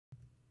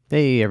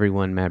Hey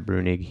everyone, Matt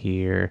Brunig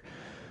here.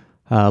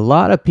 A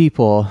lot of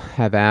people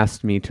have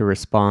asked me to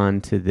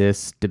respond to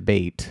this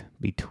debate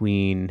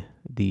between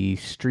the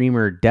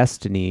streamer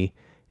Destiny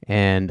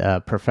and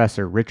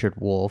Professor Richard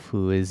Wolff,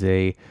 who is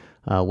a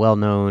well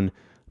known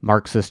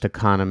Marxist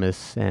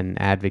economist and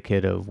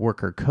advocate of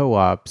worker co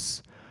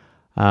ops.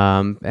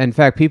 In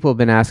fact, people have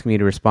been asking me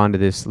to respond to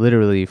this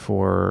literally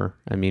before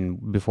I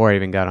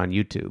even got on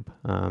YouTube.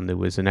 There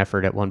was an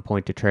effort at one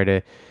point to try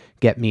to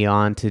get me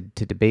on to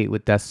debate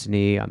with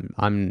Destiny.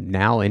 I'm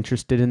now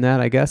interested in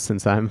that, I guess,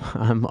 since I'm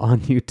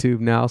on YouTube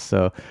now.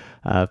 So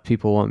if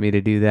people want me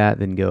to do that,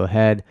 then go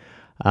ahead.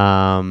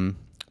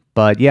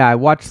 But yeah, I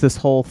watched this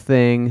whole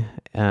thing.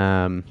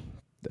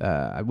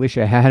 I wish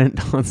I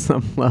hadn't on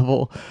some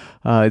level.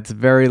 It's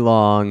very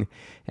long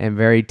and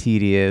very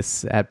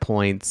tedious at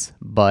points,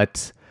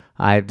 but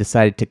I've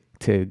decided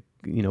to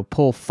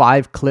pull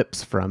 5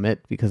 clips from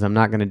it because I'm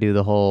not going to do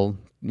the whole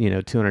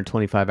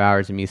 225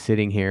 hours of me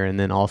sitting here and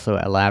then also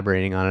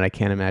elaborating on it. I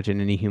can't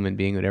imagine any human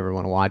being would ever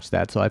want to watch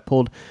that. So I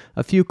pulled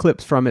a few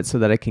clips from it so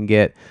that I can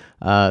get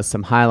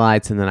some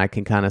highlights, and then I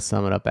can kind of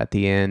sum it up at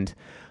the end.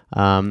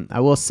 I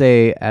will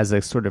say, as a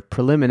sort of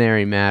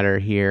preliminary matter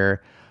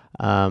here,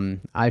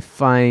 I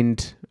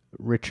find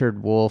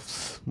Richard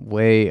Wolff's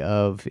way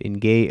of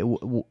engage.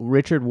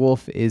 Richard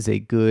Wolff is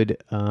good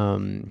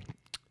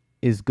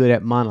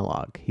at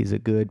monologue. He's a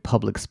good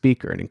public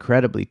speaker, an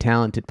incredibly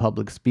talented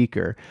public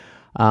speaker.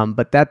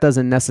 But that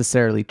doesn't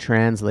necessarily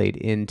translate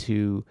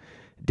into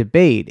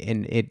debate,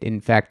 and in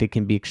fact, it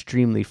can be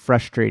extremely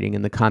frustrating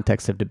in the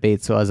context of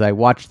debate. So as I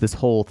watch this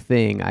whole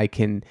thing,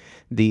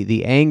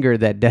 the anger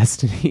that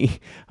Destiny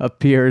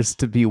appears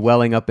to be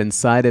welling up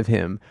inside of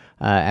him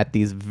at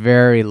these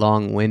very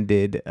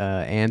long-winded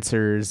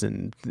answers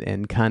and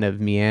kind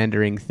of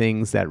meandering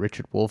things that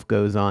Richard Wolff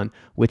goes on,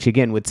 which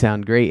again would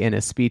sound great in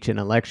a speech and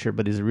a lecture,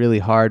 but is really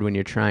hard when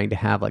you're trying to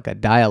have like a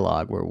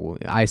dialogue where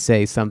I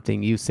say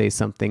something, you say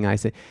something, I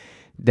say.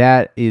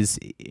 That is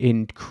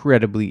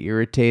incredibly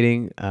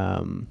irritating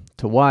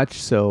to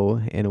watch.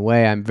 So in a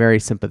way, I'm very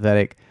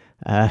sympathetic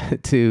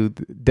to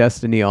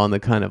Destiny on the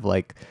kind of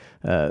like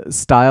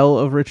style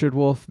of Richard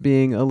Wolff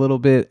being a little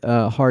bit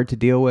hard to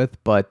deal with.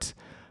 But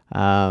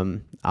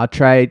I'll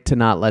try to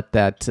not let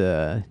that,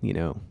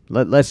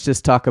 let's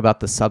just talk about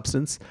the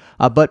substance.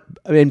 But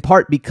in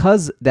part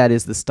because that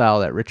is the style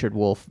that Richard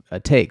Wolff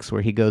takes,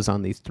 where he goes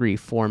on these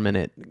 3-4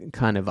 minute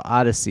kind of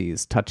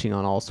odysseys, touching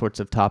on all sorts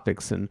of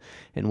topics and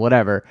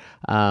whatever.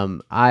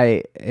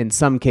 In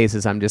some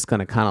cases, I'm just going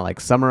to kind of like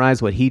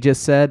summarize what he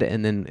just said,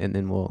 and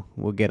then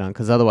we'll get on,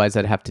 because otherwise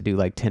I'd have to do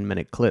like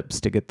 10-minute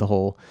clips to get the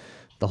whole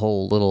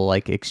little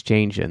like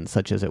exchange in,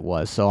 such as it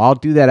was. So I'll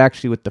do that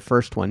actually with the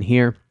first one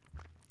here.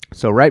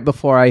 So right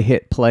before I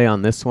hit play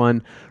on this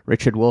one,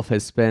 Richard Wolff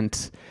has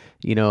spent,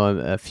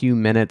 a few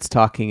minutes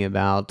talking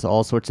about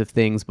all sorts of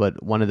things,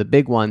 but one of the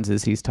big ones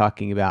is he's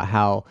talking about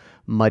how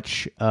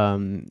much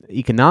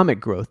economic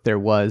growth there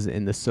was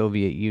in the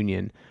Soviet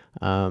Union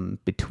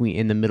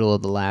in the middle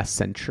of the last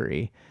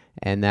century,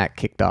 and that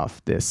kicked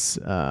off this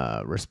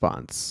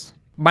response.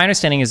 My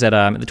understanding is that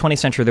in the 20th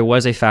century, there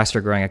was a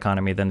faster growing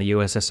economy than the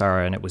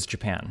USSR, and it was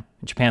Japan.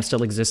 Japan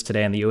still exists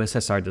today, and the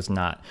USSR does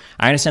not.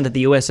 I understand that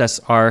the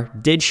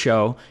USSR did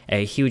show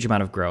a huge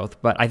amount of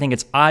growth, but I think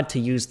it's odd to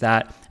use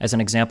that as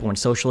an example when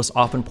socialists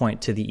often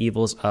point to the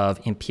evils of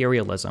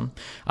imperialism,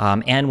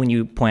 and when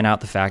you point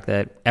out the fact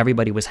that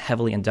everybody was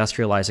heavily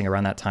industrializing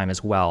around that time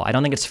as well. I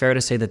don't think it's fair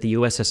to say that the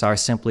USSR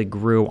simply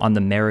grew on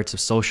the merits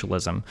of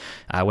socialism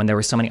when there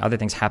were so many other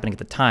things happening at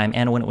the time,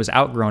 and when it was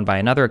outgrown by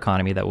another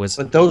economy that was...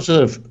 But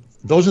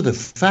those are the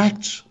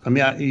facts. I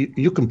mean,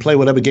 you can play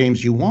whatever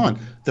games you want.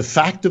 The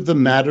fact of the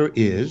matter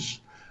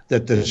is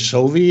that the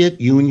Soviet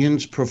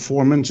Union's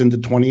performance in the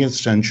 20th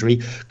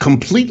century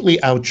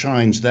completely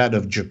outshines that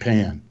of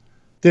Japan.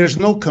 There's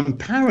no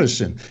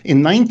comparison.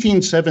 In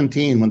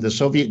 1917, when the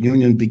Soviet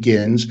Union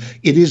begins,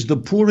 it is the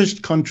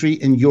poorest country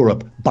in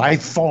Europe by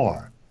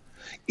far.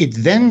 It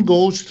then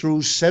goes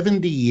through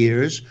 70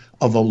 years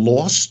of a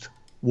lost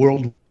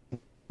World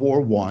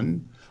War I,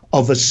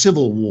 of a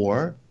civil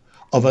war,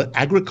 of an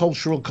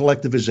agricultural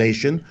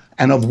collectivization,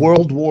 and of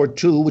World War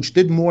II, which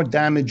did more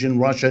damage in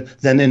Russia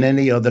than in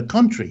any other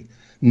country.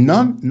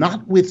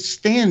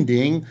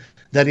 Notwithstanding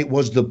that it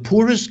was the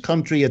poorest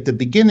country at the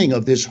beginning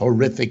of this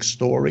horrific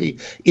story,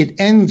 it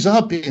ends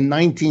up in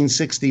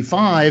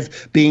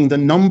 1965 being the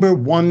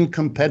 #1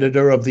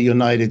 competitor of the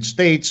United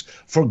States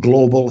for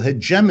global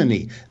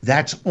hegemony.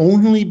 That's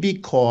only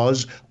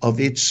because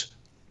of its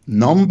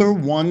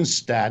 #1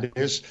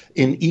 status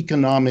in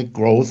economic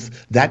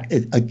growth that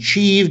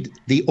achieved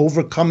the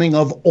overcoming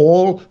of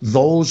all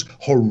those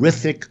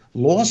horrific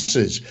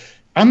losses.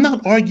 I'm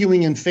not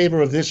arguing in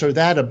favor of this or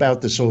that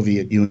about the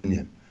Soviet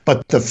Union,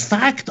 but the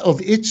fact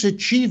of its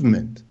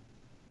achievement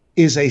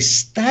is a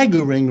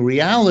staggering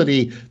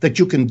reality that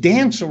you can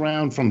dance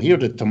around from here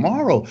to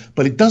tomorrow,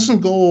 but it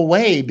doesn't go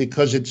away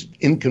because it's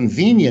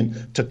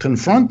inconvenient to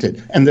confront it.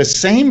 And the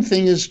same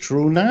thing is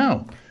true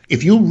now.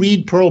 If you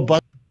read Pearl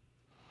Buck.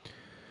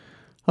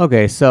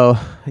 Okay, so,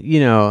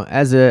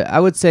 I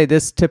would say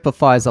this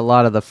typifies a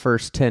lot of the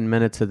first 10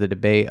 minutes of the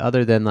debate.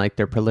 Other than like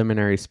their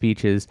preliminary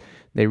speeches,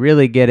 they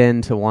really get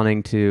into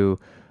wanting to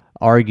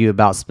argue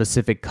about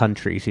specific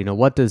countries.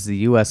 What does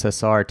the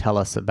USSR tell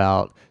us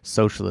about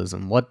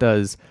socialism? What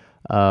does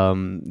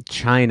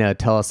China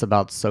tell us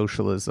about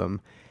socialism?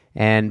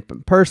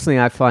 And personally,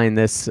 I find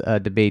this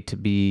debate to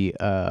be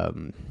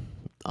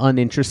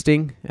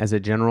uninteresting as a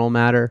general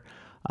matter.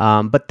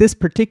 But this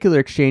particular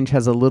exchange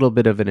has a little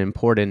bit of an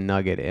important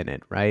nugget in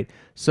it, right?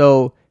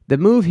 So the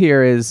move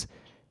here is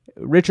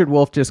Richard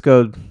Wolff just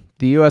goes,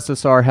 the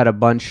USSR had a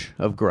bunch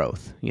of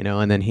growth,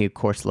 and then he, of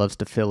course, loves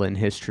to fill in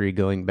history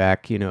going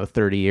back,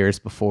 30 years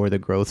before the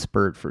growth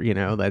spurt for,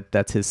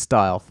 that's his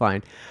style,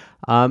 fine.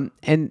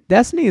 And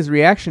Destiny's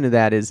reaction to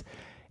that is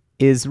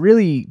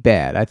really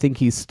bad. I think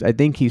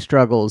he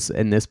struggles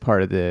in this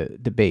part of the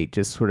debate,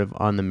 just sort of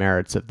on the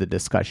merits of the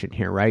discussion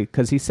here, right?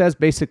 Because he says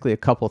basically a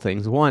couple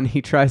things. One,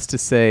 he tries to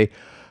say,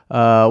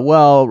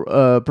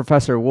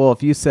 Professor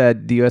Wolff, you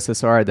said the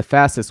USSR had the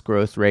fastest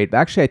growth rate. But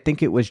actually, I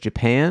think it was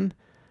Japan.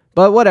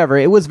 But whatever,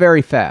 it was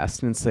very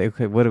fast. And say,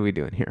 okay, what are we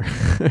doing here?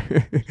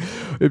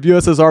 If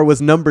USSR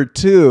was number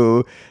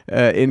 2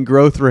 in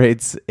growth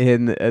rates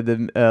in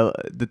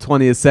the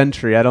 20th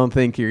century, I don't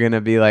think you're going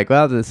to be like,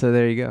 well, so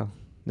there you go.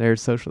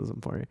 There's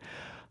socialism for you.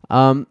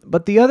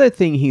 But the other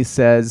thing he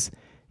says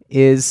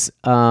is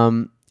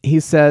he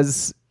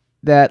says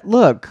that,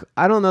 look,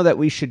 I don't know that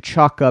we should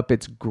chalk up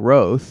its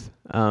growth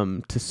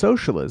to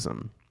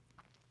socialism.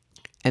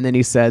 And then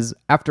he says,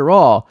 after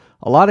all,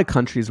 a lot of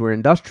countries were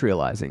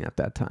industrializing at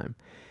that time.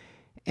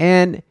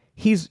 And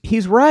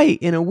he's right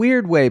in a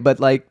weird way, but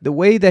like the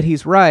way that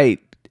he's right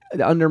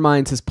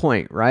undermines his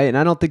point, right? And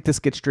I don't think this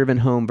gets driven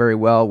home very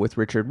well with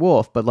Richard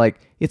Wolff, but like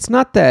it's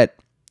not that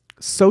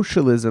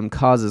socialism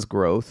causes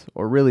growth,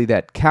 or really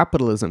that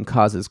capitalism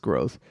causes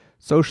growth.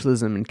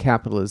 Socialism and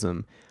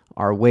capitalism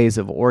are ways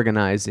of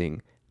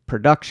organizing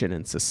production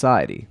in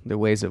society. They're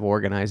ways of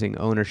organizing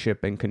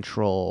ownership and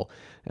control,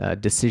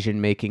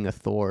 decision-making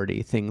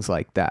authority, things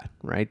like that,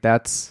 right?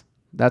 That's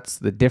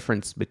the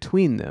difference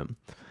between them.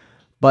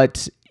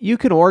 But you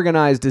can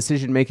organize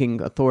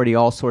decision-making authority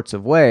all sorts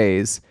of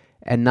ways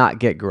and not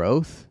get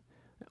growth,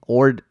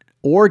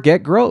 or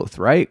get growth,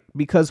 right?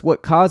 Because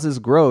what causes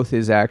growth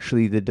is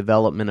actually the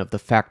development of the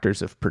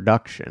factors of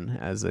production,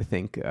 as I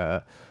think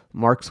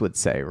Marx would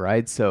say,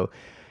 right? So,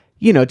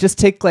 just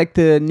take like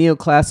the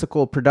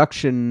neoclassical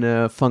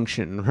production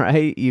function,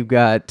 right? You've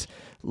got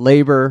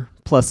labor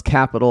plus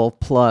capital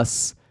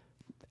plus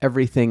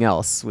everything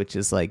else, which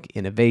is like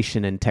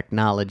innovation and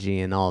technology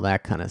and all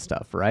that kind of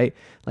stuff, right?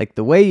 Like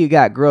the way you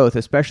got growth,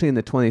 especially in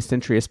the 20th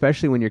century,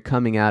 especially when you're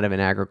coming out of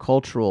an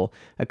agricultural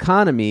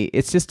economy,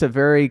 it's just a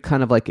very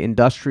kind of like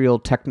industrial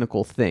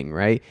technical thing,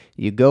 right?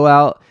 You go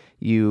out,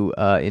 you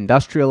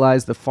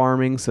industrialize the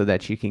farming so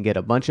that you can get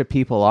a bunch of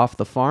people off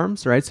the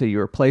farms, right? So you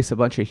replace a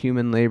bunch of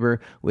human labor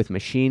with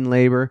machine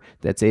labor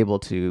that's able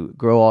to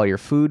grow all your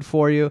food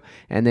for you.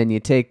 And then you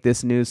take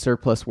this new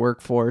surplus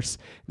workforce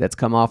that's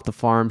come off the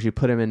farms, you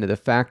put them into the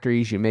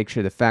factories, you make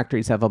sure the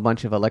factories have a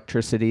bunch of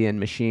electricity and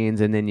machines,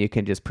 and then you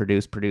can just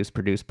produce,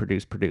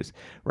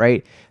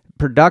 right?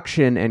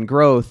 Production and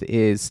growth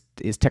is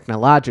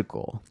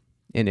technological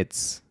in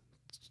its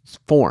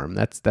form.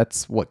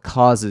 That's what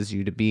causes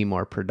you to be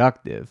more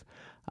productive.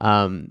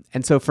 And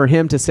so for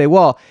him to say,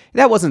 well,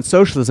 that wasn't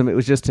socialism, it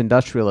was just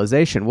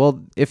industrialization.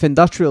 Well, if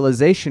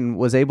industrialization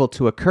was able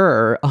to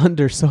occur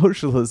under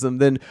socialism,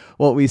 then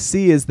what we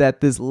see is that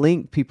this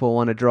link people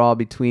want to draw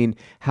between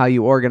how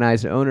you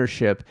organize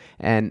ownership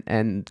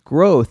and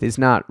growth is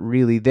not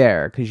really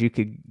there, because you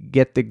could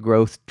get the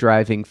growth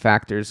driving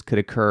factors could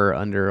occur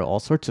under all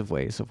sorts of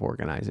ways of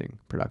organizing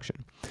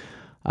production.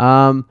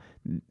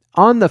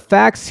 On the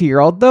facts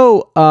here,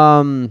 although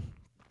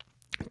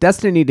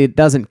Destiny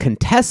doesn't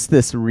contest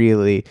this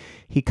really,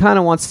 he kind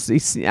of wants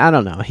to, I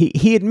don't know,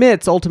 he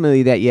admits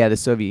ultimately that, yeah, the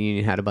Soviet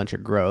Union had a bunch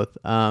of growth,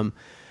 and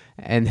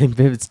then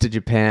pivots to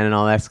Japan and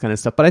all that kind of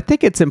stuff. But I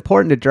think it's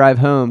important to drive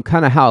home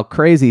kind of how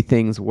crazy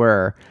things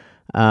were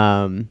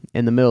in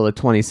the middle of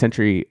the 20th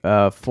century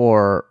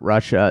for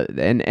Russia,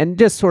 and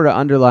just sort of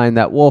underline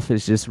that Wolff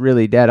is just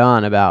really dead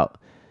on about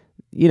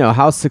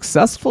how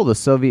successful the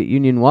Soviet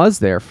Union was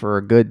there for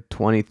a good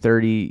 20,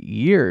 30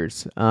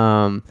 years.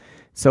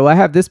 So I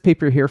have this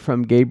paper here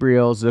from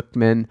Gabriel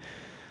Zuckman.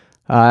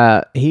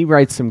 He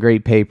writes some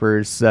great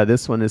papers.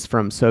 This one is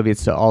from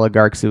Soviets to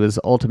Oligarchs. It was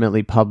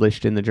ultimately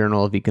published in the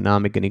Journal of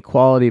Economic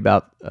Inequality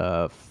about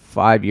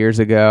 5 years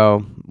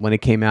ago. When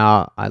it came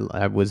out,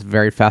 I was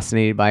very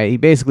fascinated by it. He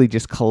basically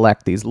just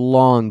collects these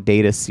long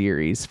data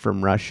series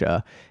from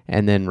Russia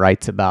and then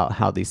writes about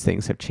how these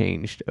things have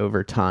changed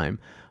over time.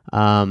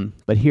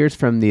 But here's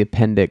from the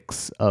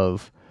appendix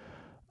of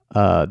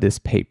this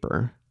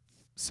paper.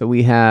 So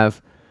we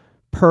have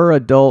per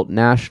adult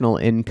national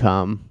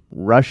income,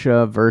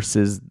 Russia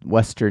versus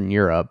Western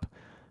Europe.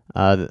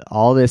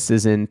 All this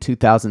is in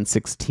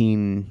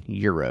 2016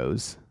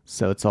 euros.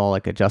 So it's all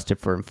like adjusted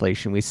for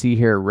inflation. We see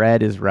here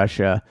red is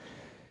Russia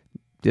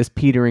just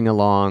petering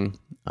along.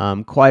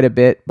 quite a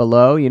bit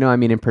below. I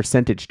mean, in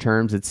percentage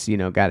terms, it's,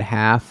 got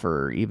half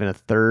or even a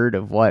third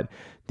of what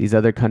these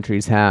other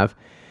countries have.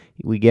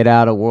 We get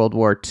out of World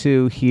War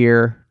II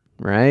here,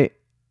 right?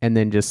 And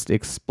then just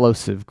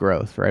explosive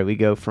growth, right? We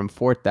go from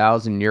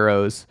 4,000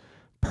 euros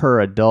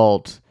per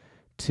adult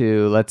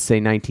to, let's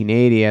say,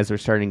 1980 as we're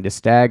starting to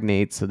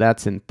stagnate. So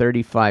that's in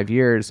 35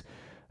 years.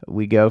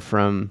 We go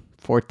from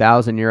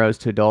 4,000 euros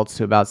to adults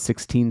to about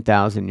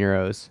 16,000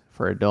 euros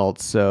for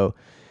adults. So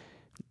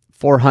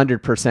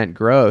 400%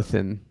 growth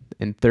in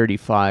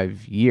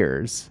 35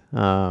 years.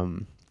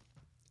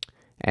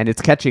 And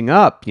it's catching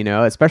up,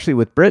 especially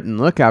with Britain.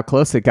 Look how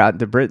close it got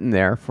to Britain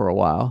there for a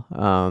while.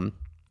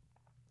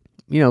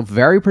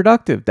 Very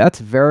productive. That's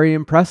very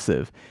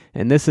impressive.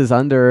 And this is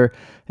under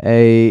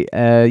a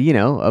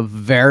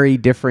very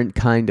different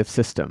kind of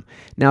system.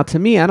 Now, to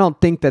me, I don't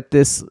think that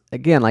this,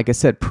 again, like I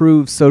said,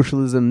 proves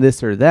socialism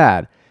this or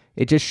that.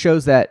 It just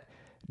shows that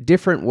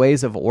different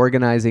ways of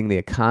organizing the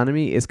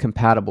economy is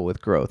compatible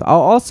with growth.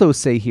 I'll also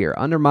say here,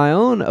 under my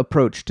own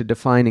approach to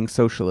defining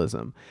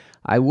socialism,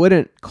 I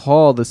wouldn't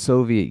call the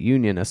Soviet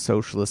Union a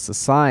socialist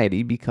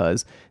society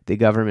because the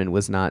government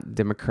was not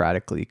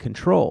democratically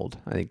controlled.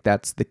 I think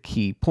that's the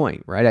key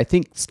point, right? I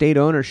think state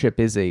ownership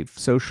is a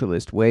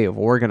socialist way of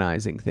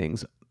organizing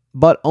things,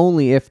 but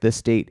only if the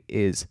state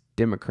is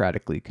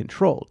democratically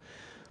controlled.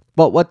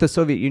 But what the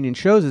Soviet Union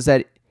shows is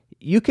that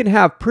you can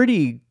have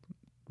pretty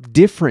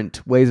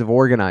different ways of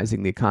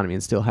organizing the economy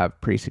and still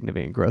have pretty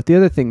significant growth. The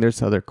other thing,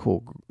 there's other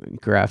cool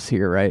graphs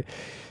here, right?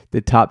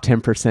 The top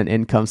 10%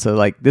 income.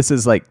 So this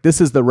is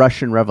the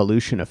Russian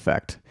Revolution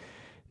effect.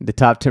 The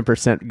top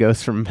 10%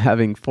 goes from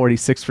having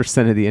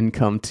 46% of the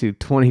income to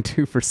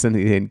 22% of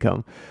the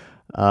income.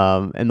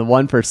 And the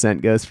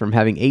 1% goes from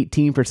having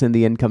 18% of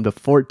the income to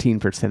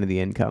 14% of the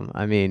income.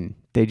 I mean,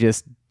 they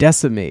just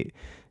decimate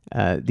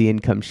the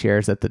income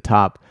shares at the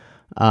top.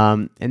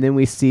 And then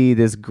we see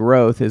this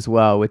growth as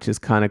well, which is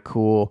kind of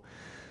cool.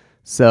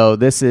 So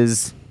this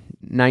is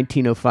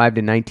 1905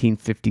 to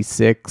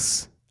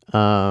 1956.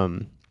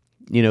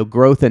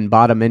 Growth in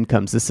bottom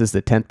incomes. This is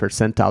the 10th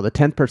percentile. The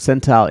 10th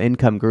percentile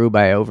income grew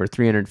by over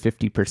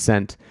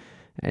 350%.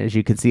 As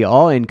you can see,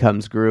 all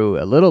incomes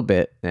grew a little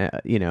bit,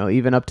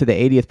 even up to the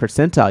 80th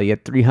percentile, you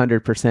had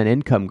 300%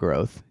 income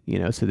growth,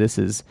 so this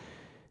is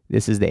the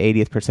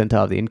 80th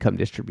percentile of the income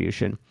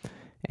distribution.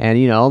 And,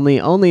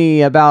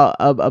 only about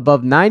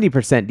above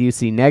 90% do you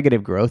see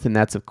negative growth. And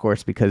that's, of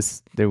course,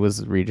 because there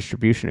was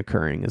redistribution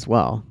occurring as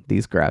well.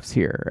 These graphs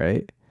here,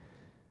 right?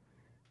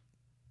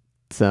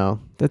 So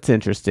that's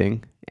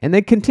interesting. And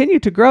they continue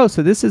to grow.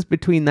 So this is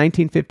between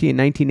 1950 and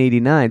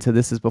 1989. So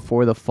this is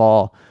before the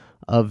fall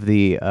of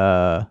the,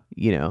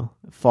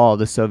 fall of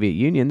the Soviet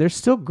Union. There's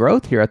still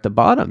growth here at the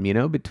bottom,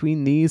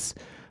 between these,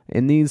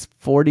 in these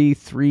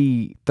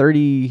 33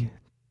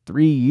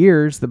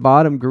 years, the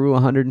bottom grew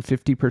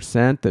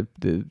 150%.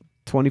 The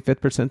 25th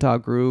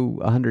percentile grew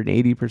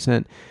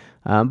 180%.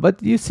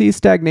 But you see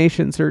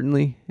stagnation,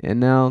 certainly. And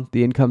now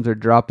the incomes are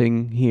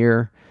dropping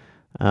here,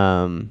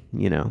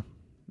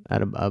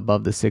 at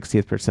above the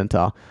 60th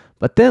percentile.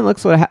 But then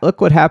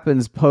look what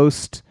happens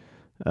post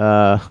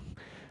the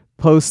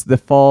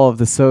fall of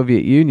the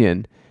Soviet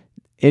Union.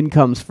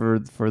 Incomes for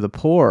the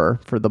poor,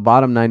 for the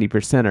bottom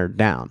 90%, are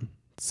down.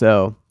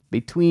 So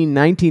between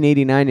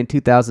 1989 and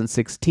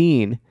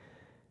 2016,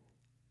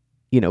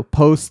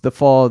 post the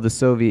fall of the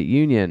Soviet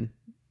Union,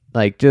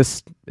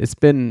 it's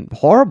been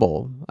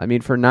horrible. I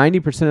mean, for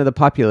 90% of the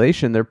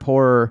population, they're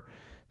poorer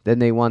than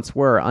they once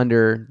were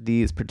under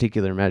these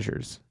particular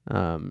measures.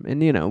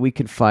 And, we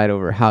can fight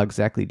over how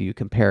exactly do you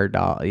compare,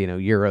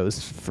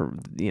 euros for,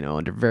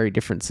 under very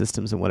different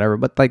systems and whatever.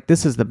 But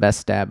this is the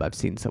best stab I've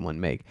seen someone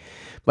make.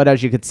 But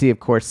as you can see, of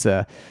course,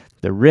 the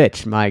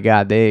rich, my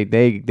God,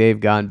 they've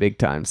gone big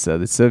time. So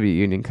the Soviet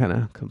Union kind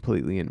of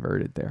completely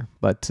inverted there.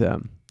 But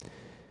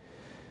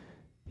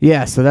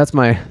yeah, so that's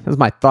my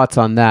thoughts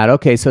on that.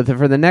 Okay, so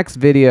for the next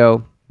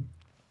video,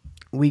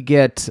 we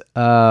get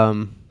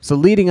so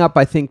leading up,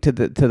 I think, to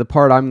the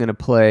part I'm going to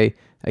play.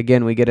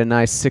 Again, we get a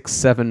nice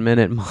 6-7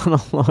 minute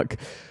monologue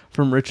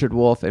from Richard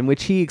Wolff, in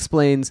which he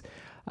explains,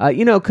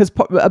 because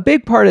a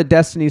big part of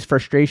Destiny's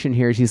frustration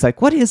here is he's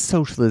like, what is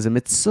socialism?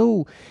 It's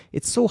so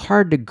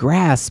hard to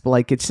grasp.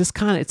 It's just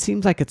it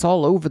seems like it's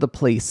all over the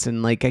place,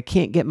 and I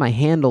can't get my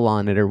handle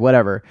on it or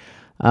whatever.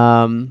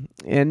 And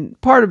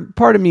part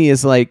of me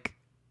is a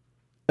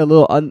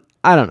little,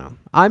 I don't know.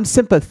 I'm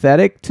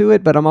sympathetic to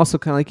it, but I'm also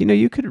kind of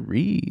you could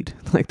read.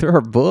 There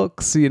are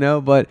books,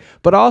 but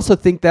I also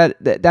think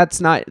that's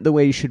not the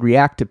way you should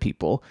react to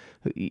people.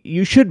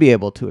 You should be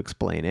able to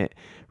explain it.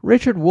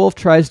 Richard Wolff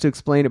tries to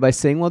explain it by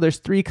saying, well, there's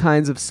three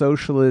kinds of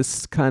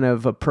socialist kind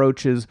of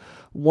approaches.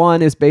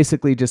 One is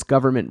basically just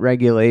government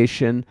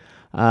regulation.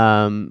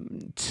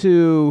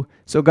 Two,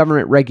 so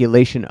government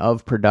regulation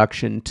of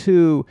production.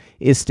 Two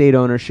is state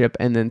ownership.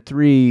 And then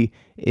three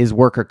is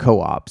worker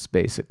co-ops,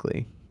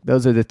 basically.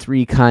 Those are the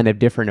three kind of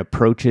different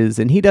approaches.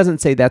 And he doesn't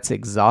say that's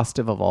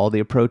exhaustive of all the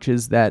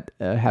approaches that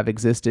have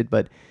existed,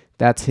 but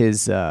that's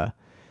his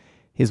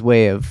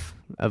way of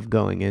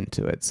going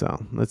into it.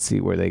 So let's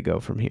see where they go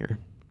from here.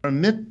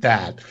 permit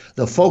that.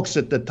 The folks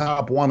at the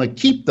top want to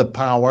keep the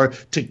power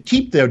to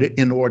keep their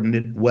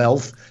inordinate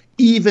wealth,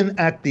 even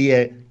at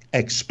the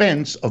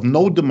expense of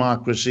no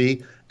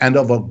democracy and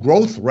of a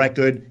growth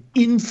record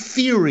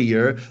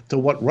inferior to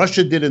what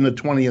Russia did in the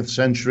 20th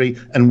century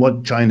and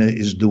what China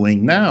is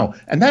doing now.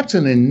 And that's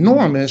an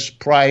enormous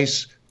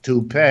price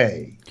to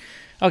pay.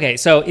 Okay,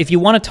 so if you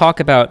want to talk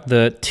about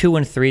the 2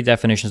 and 3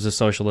 definitions of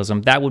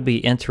socialism, that would be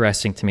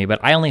interesting to me, but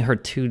I only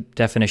heard 2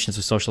 definitions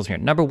of socialism here.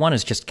 Number 1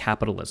 is just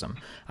capitalism.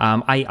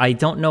 I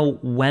don't know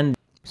when...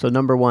 So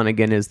number 1,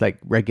 again, is like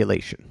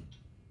regulation.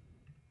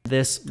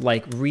 This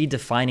like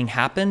redefining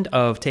happened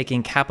of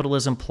taking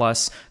capitalism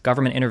plus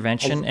government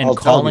intervention and I'll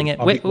calling it.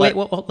 Wait,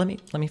 well, let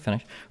me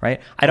finish. Right,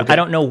 I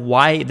don't know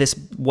why this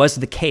was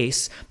the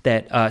case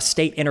that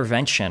state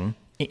intervention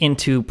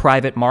into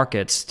private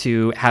markets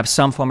to have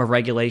some form of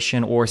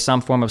regulation or some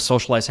form of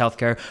socialized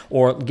healthcare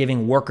or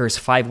giving workers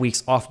 5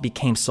 weeks off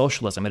became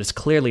socialism. It is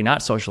clearly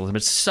not socialism.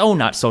 It's so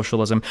not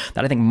socialism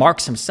that I think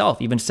Marx himself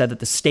even said that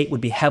the state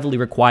would be heavily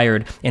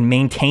required in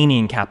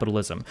maintaining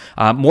capitalism,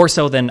 more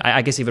so than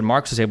I guess even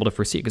Marx was able to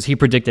foresee, because he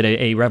predicted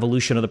a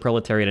revolution of the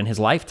proletariat in his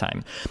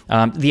lifetime.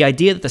 The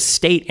idea that the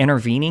state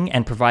intervening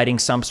and providing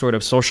some sort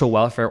of social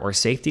welfare or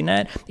safety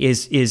net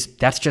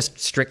that's just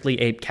strictly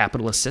a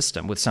capitalist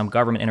system with some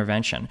government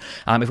intervention.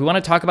 If we want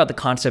to talk about the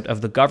concept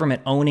of the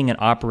government owning and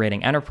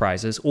operating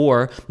enterprises,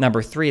 or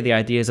number 3, the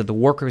idea is that the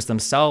workers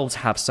themselves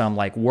have some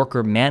like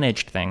worker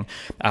managed thing,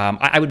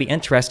 I would be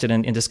interested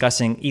in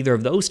discussing either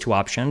of those 2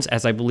 options,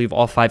 as I believe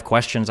all 5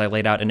 questions I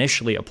laid out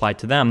initially applied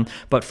to them.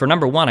 But for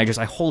number 1,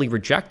 I wholly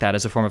reject that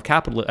as a form of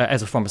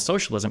as a form of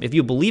socialism. If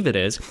you believe it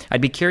is,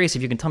 I'd be curious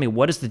if you can tell me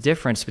what is the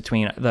difference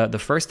between the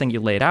first thing you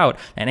laid out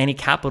and any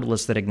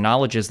capitalist that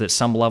acknowledges that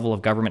some level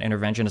of government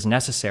intervention is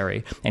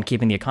necessary in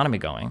keeping the economy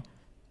going.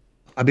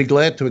 I'd be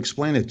glad to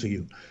explain it to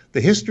you.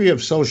 The history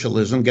of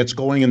socialism gets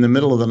going in the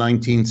middle of the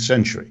 19th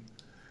century.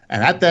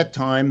 And at that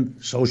time,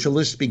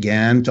 socialists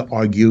began to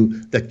argue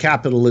that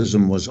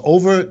capitalism was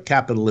over,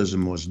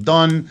 capitalism was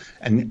done,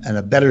 and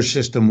a better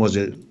system was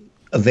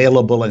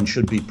available and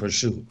should be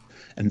pursued.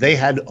 And they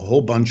had a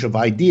whole bunch of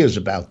ideas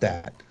about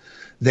that.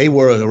 They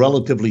were a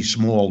relatively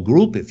small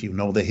group. If you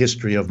know the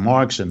history of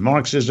Marx and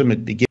Marxism,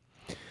 it begins.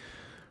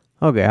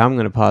 Okay, I'm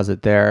going to pause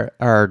it there,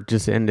 or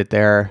just end it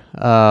there.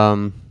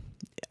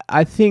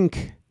 I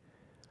think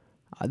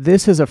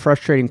this is a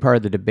frustrating part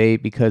of the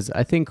debate, because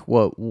I think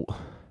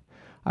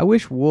I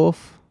wish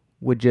Wolff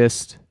would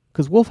just,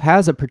 because Wolff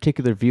has a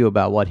particular view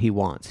about what he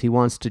wants. He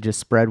wants to just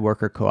spread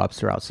worker co-ops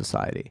throughout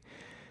society.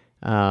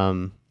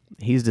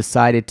 He's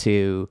decided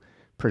to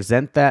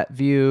present that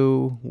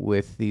view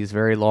with these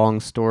very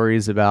long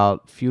stories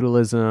about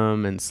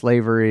feudalism and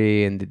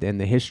slavery and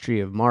the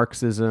history of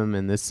Marxism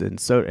and this and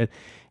so,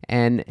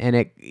 and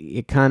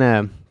it kind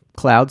of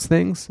clouds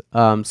things.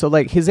 So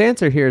like his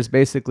answer here is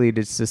basically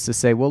just to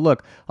say, well,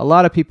 look, a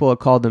lot of people have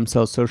called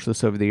themselves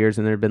socialists over the years,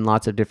 and there have been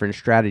lots of different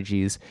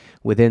strategies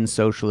within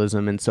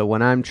socialism. And so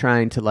when I'm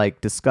trying to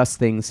like discuss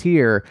things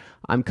here,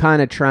 I'm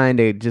kind of trying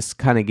to just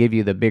kind of give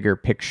you the bigger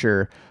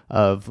picture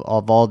of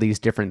all these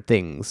different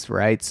things,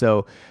 right?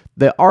 So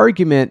the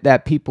argument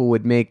that people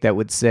would make that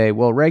would say,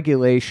 well,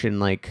 regulation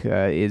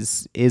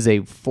is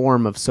a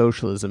form of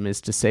socialism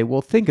is to say,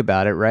 well, think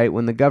about it, right?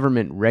 When the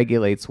government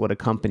regulates what a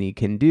company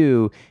can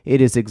do, it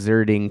is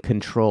exerting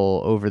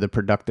control over the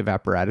productive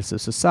apparatus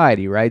of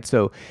society, right?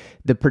 So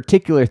the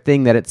particular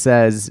thing that it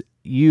says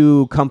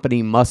you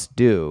company must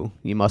do,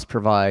 you must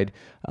provide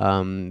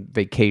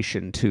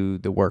vacation to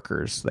the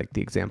workers, like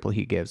the example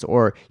he gives,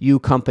 or you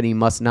company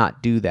must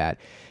not do that.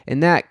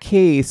 In that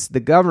case, the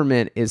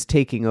government is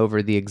taking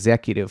over the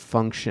executive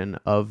function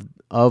of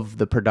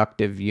the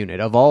productive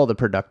unit, of all the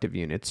productive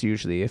units,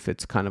 usually if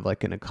it's kind of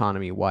like an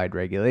economy-wide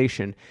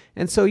regulation.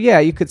 And so, yeah,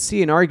 you could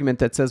see an argument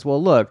that says,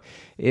 well, look,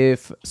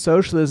 if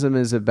socialism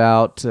is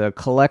about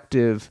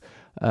collective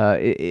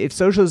if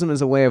socialism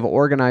is a way of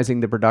organizing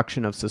the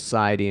production of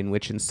society in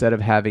which instead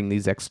of having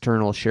these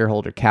external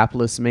shareholder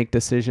capitalists make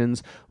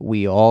decisions,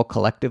 we all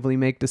collectively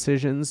make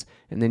decisions,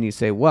 and then you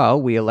say,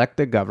 well, we elect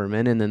the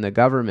government, and then the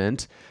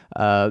government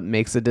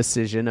makes a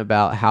decision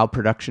about how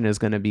production is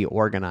going to be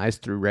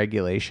organized through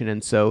regulation.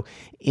 And so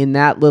in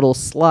that little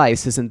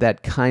slice, isn't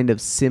that kind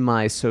of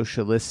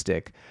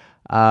semi-socialistic?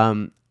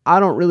 I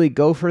don't really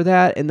go for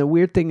that, and the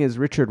weird thing is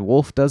Richard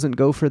Wolff doesn't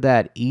go for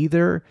that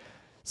either.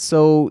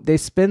 So they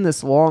spend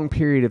this long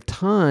period of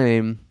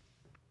time,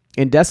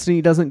 and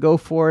Destiny doesn't go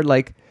for it.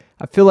 Like,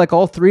 I feel like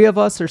all 3 of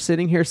us are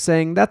sitting here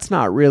saying that's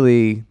kind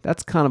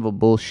of a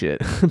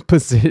bullshit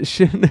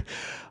position.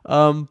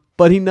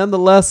 But he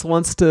nonetheless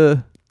wants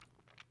to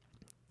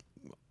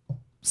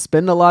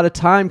spend a lot of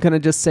time kind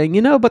of just saying,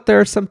 but there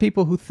are some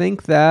people who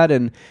think that,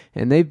 and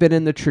they've been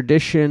in the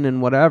tradition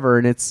and whatever,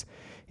 and it's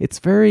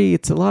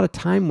a lot of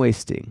time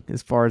wasting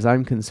as far as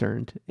I'm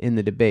concerned in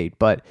the debate.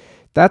 But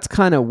that's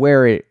kind of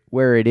where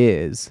it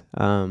is.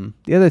 The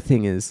other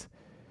thing is,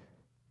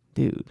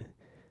 dude,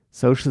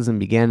 Socialism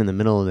began in the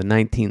middle of the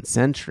 19th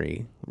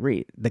century.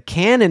 The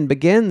canon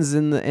begins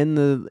in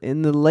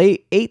the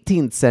late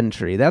 18th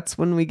century. That's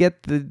when we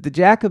get the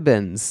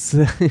Jacobins.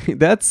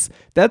 that's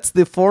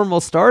the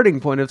formal starting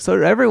point of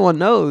everyone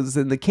knows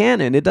in the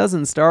canon. It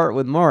doesn't start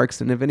with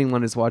Marx. And if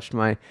anyone has watched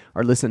or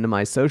listened to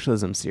my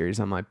socialism series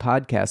on my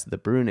podcast, The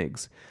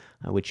Brunigs,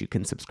 which you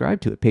can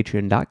subscribe to at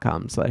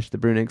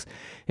patreon.com/thebrunigs.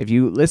 If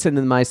you listen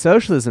to my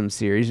socialism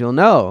series, you'll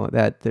know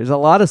that there's a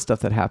lot of stuff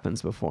that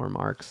happens before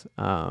Marx.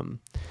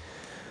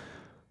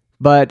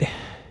 But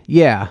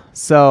yeah,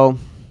 so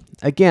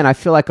again, I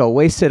feel like a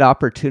wasted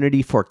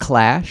opportunity for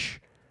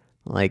clash.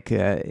 Like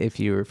if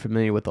you're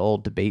familiar with the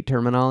old debate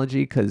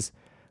terminology, because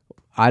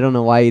I don't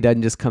know why he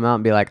doesn't just come out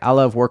and be like, I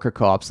love worker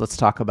co-ops, let's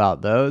talk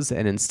about those.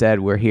 And instead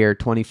we're here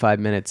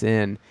 25 minutes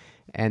in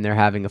and they're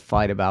having a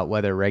fight about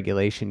whether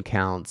regulation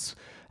counts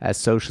as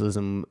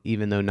socialism,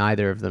 even though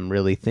neither of them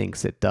really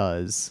thinks it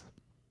does.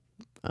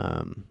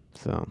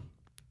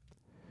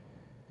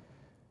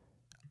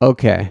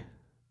 Okay.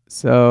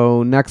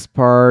 So next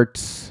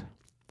part.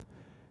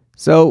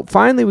 So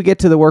finally we get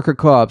to the worker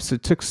co-ops.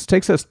 It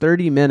takes us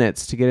 30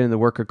 minutes to get into the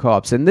worker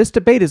co-ops. And this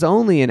debate is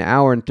only an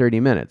hour and 30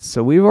 minutes.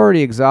 So we've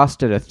already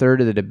exhausted a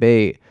third of the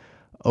debate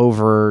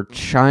over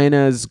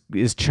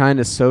is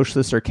China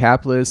socialist or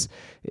capitalist?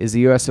 Is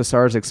the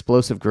USSR's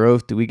explosive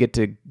growth? Do we get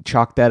to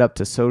chalk that up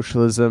to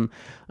socialism?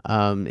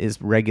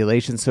 Is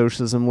regulation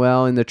socialism?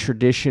 Well, in the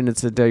tradition,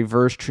 it's a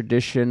diverse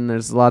tradition.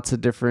 There's lots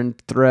of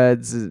different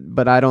threads,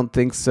 but I don't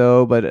think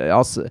so. But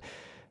also,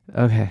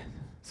 okay,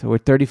 so we're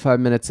 35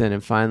 minutes in,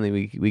 and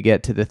finally we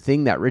get to the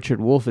thing that Richard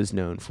Wolff is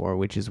known for,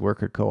 which is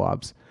worker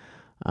co-ops.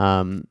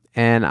 And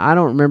I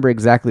don't remember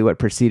exactly what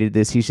preceded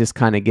this. He's just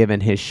kind of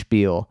given his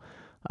spiel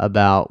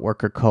about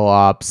worker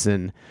co-ops,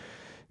 and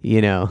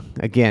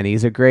again,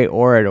 he's a great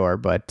orator,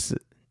 but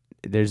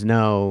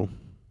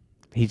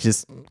he's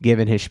just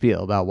given his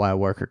spiel about why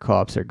worker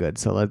co-ops are good.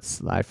 So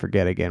I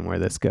forget again where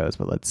this goes,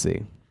 but let's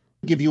see.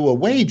 Give you a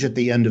wage at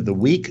the end of the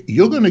week.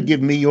 You're going to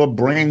give me your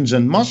brains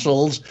and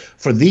muscles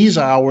for these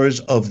hours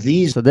of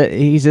these. So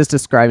he's just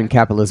describing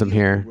capitalism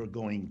here. We're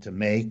going to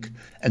make,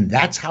 and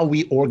that's how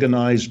we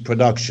organize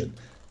production.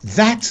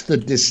 That's the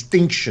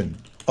distinction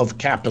of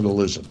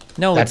capitalism.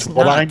 No, that's it's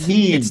what not. I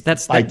mean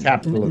by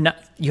capitalism.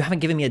 You haven't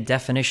given me a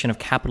definition of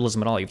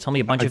capitalism at all. You've told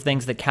me a bunch of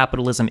things that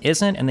capitalism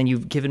isn't, and then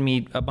you've given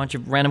me a bunch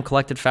of random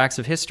collected facts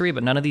of history,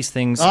 but none of these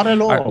things Not at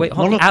all.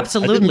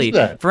 Absolutely.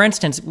 For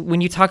instance,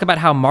 when you talk about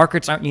how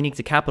markets aren't unique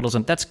to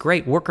capitalism, that's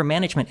great. Worker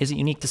management isn't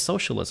unique to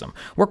socialism.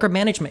 Worker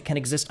management can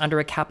exist under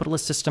a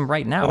capitalist system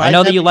right now. I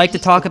know that you like to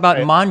talk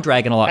about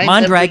Mondragon a lot.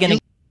 Mondragon.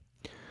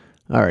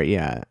 All right,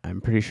 yeah,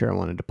 I'm pretty sure I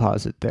wanted to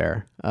pause it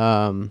there.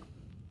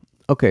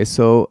 Okay,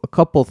 so a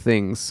couple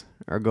things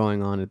are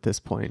going on at this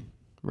point,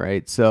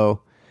 right?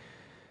 So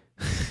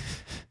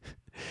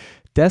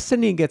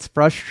Destiny gets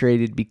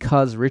frustrated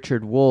because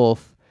Richard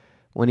Wolff,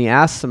 when he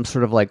asks him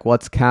sort of like,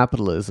 what's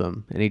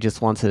capitalism? And he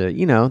just wants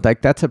to,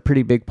 like that's a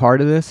pretty big part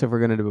of this. If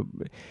we're going to do,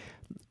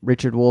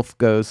 Richard Wolff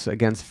goes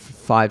against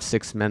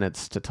 5-6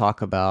 minutes to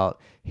talk about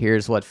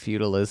here's what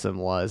feudalism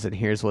was and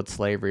here's what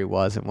slavery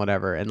was and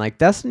whatever. And like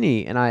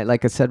Destiny, and I,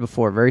 like I said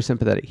before, very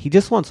sympathetic. He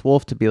just wants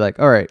Wolff to be like,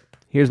 all right,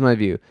 here's my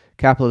view.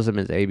 Capitalism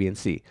is A, B, and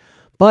C.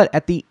 But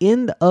at the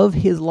end of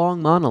his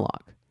long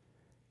monologue,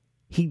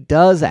 he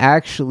does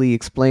actually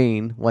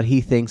explain what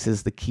he thinks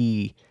is the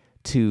key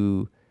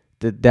to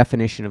the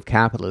definition of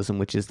capitalism,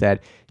 which is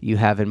that you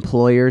have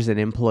employers and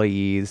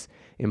employees.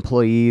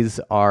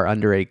 Employees are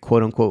under a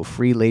quote-unquote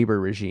free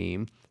labor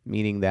regime,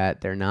 meaning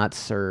that they're not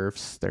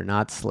serfs, they're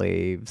not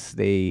slaves.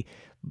 They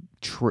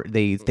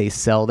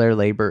sell their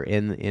labor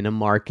in a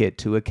market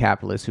to a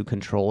capitalist who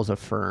controls a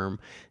firm,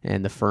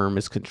 and the firm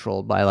is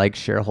controlled by like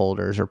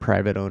shareholders or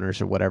private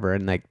owners or whatever,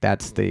 and like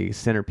that's the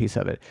centerpiece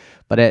of it.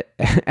 But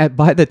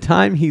by the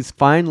time he's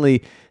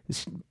finally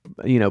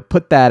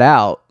put that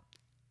out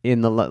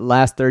in the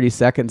last 30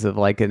 seconds of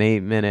like an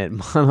 8-minute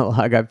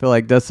monologue, I feel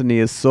like Destiny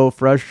is so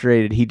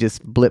frustrated he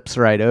just blips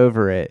right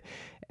over it,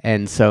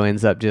 and so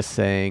ends up just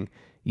saying,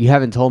 you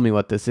haven't told me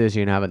what this is,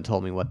 you haven't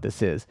told me what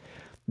this is.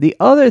 The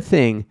other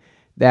thing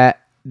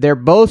that they're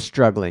both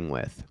struggling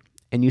with,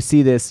 and you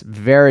see this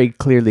very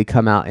clearly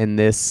come out in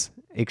this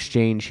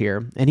exchange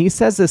here, and he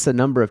says this a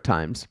number of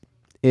times,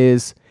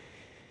 is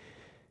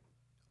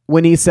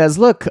when he says,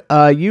 look,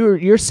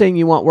 you're saying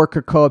you want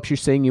worker co-ops, you're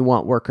saying you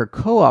want worker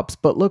co-ops,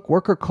 but look,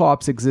 worker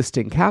co-ops exist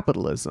in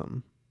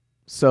capitalism,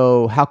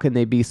 so how can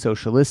they be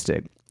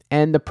socialistic?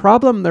 And the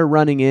problem they're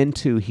running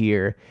into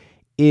here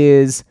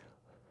is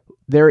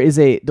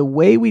the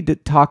way we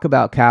talk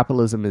about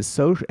capitalism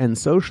and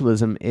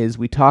socialism is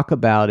we talk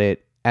about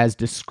it as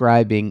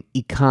describing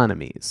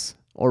economies,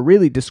 or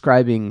really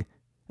describing,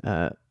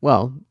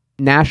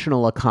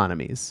 national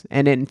economies.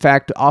 And in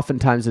fact,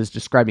 oftentimes as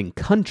describing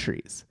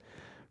countries,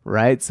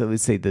 right? So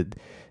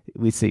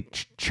we say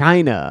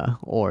China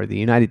or the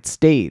United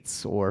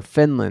States or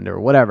Finland or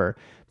whatever,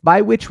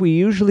 by which we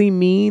usually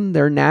mean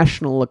their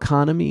national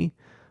economy.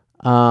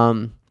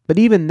 But But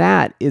even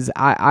that is,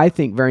 I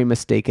think, very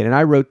mistaken. And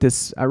I wrote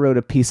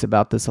a piece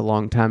about this a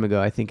long time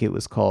ago. I think it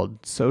was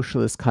called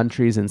Socialist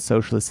Countries and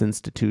Socialist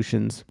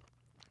Institutions.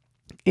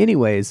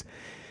 Anyways,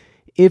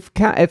 if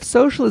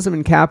socialism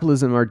and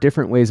capitalism are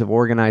different ways of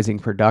organizing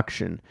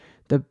production,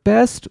 the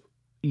best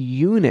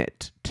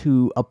unit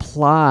to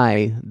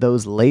apply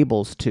those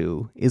labels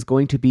to is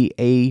going to be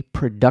a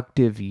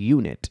productive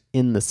unit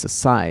in the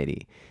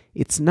society.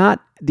 It's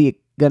not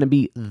going to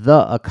be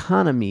the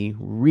economy,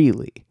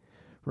 really,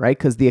 right?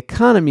 Because the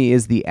economy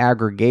is the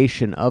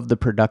aggregation of the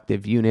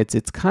productive units.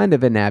 It's kind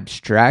of an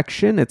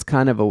abstraction. It's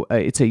kind of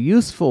it's a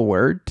useful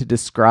word to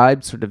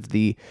describe sort of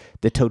the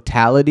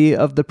totality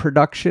of the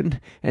production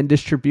and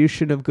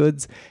distribution of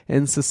goods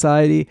in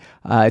society.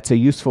 It's a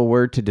useful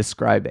word to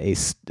describe a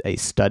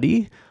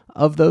study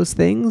of those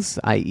things,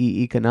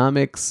 i.e.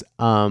 economics.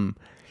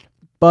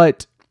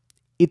 But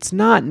it's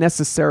not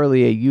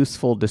necessarily a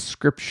useful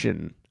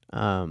description,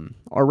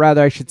 or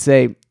rather I should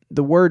say,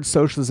 the words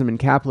socialism and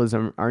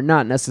capitalism are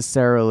not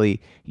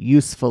necessarily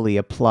usefully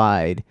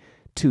applied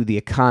to the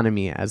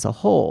economy as a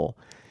whole.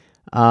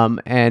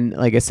 And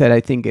like I said,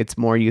 I think it's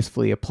more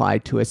usefully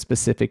applied to a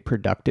specific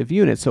productive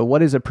unit. So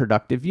what is a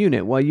productive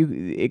unit? Well,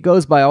 it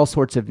goes by all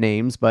sorts of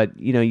names, but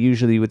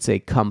usually you would say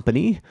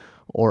company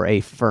or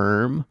a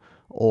firm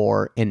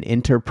or an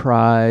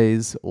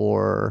enterprise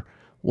or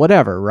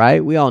whatever,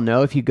 right? We all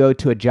know if you go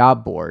to a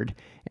job board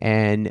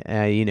and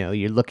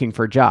you're looking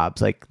for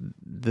jobs, like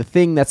the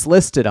thing that's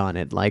listed on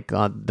it, like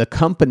on the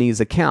company's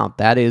account,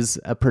 that is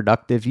a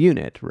productive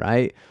unit,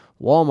 right?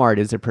 Walmart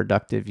is a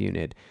productive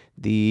unit.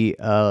 The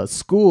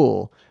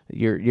school,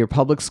 your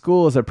public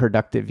school is a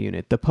productive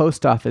unit. The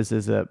post office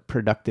is a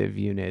productive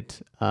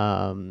unit.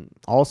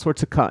 All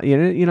sorts of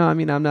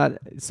I'm not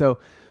so.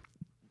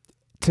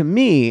 To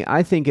me,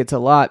 I think it's a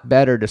lot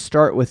better to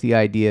start with the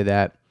idea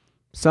that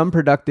some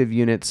productive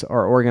units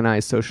are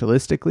organized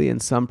socialistically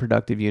and some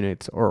productive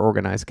units are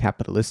organized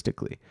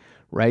capitalistically,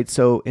 right?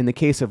 So in the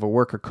case of a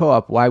worker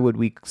co-op, why would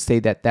we say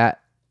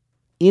that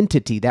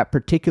entity, that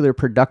particular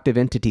productive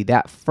entity,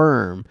 that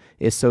firm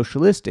is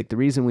socialistic? The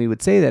reason we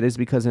would say that is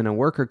because in a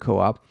worker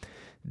co-op,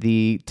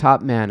 the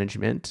top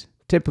management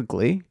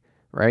typically,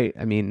 right?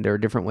 I mean, there are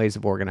different ways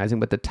of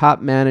organizing, but the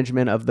top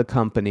management of the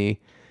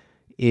company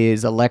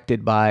is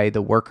elected by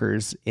the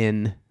workers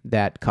in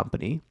that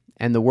company.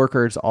 And the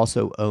workers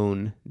also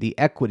own the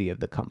equity of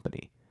the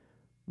company,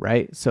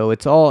 right? So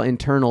it's all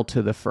internal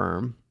to the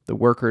firm. The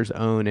workers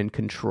own and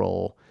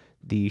control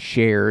the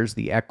shares,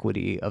 the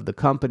equity of the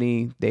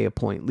company. They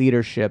appoint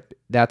leadership.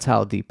 That's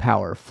how the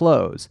power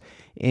flows.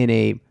 In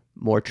a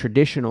more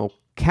traditional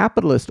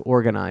capitalist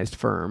organized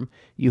firm,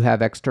 you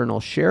have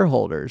external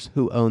shareholders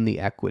who own the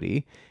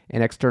equity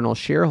and external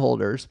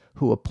shareholders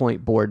who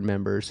appoint board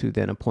members who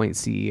then appoint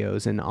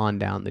CEOs and on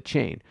down the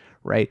chain,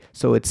 right?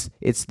 So it's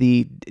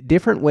the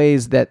different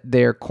ways that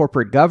their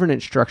corporate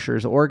governance structure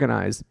is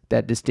organized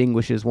that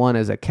distinguishes one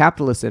as a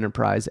capitalist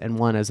enterprise and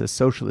one as a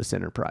socialist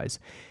enterprise.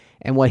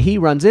 And what he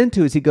runs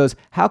into is he goes,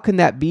 how can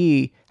that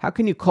be? How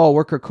can you call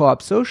worker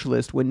co-op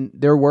socialist when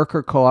there are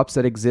worker co-ops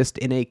that exist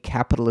in a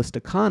capitalist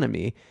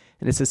economy?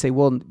 And it's to say,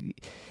 well,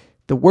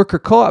 the worker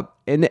co-op,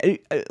 and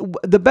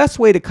the best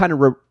way to kind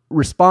of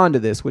respond to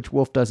this, which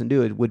Wolff doesn't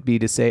do, it would be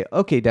to say,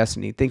 okay,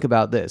 Destiny, think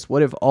about this.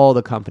 What if all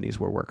the companies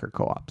were worker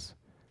co-ops?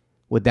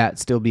 Would that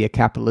still be a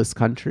capitalist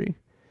country?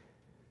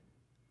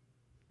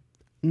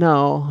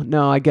 No,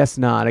 I guess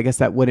not. I guess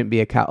that wouldn't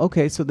be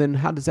okay, so then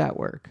how does that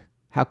work?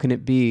 How can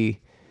it be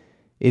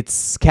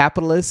it's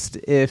capitalist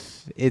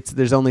if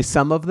there's only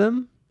some of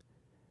them,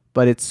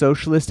 but it's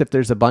socialist if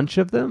there's a bunch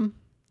of them?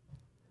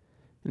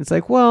 And it's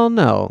like, well,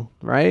 no,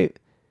 right?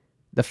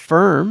 The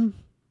firm,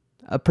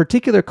 a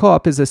particular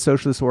co-op is a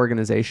socialist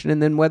organization,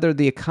 and then whether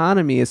the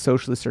economy is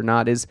socialist or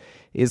not is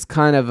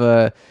kind of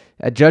a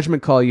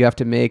judgment call you have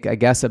to make, I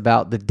guess,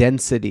 about the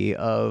density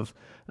of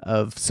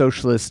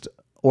socialist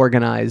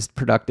organized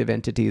productive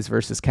entities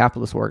versus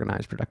capitalist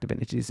organized productive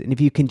entities. And if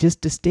you can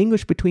just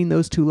distinguish between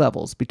those two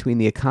levels, between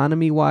the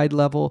economy-wide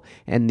level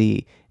and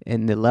the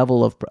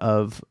level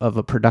of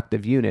a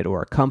productive unit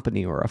or a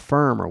company or a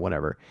firm or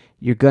whatever,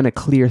 you're going to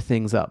clear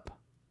things up.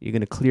 You're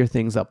going to clear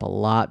things up a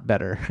lot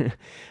better.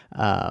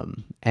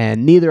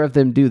 And neither of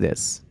them do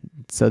this.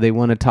 So they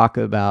want to talk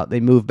about, they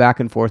move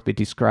back and forth by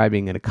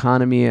describing an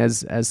economy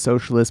as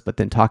socialist, but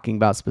then talking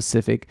about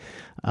specific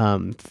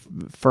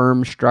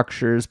firm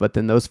structures, but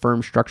then those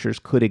firm structures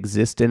could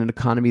exist in an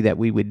economy that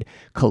we would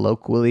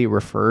colloquially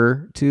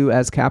refer to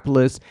as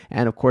capitalist,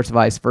 and of course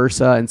vice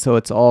versa. And so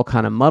it's all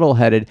kind of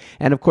muddle-headed.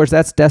 And of course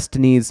that's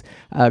Destiny's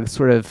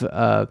sort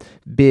of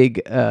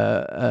big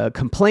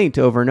complaint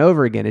over and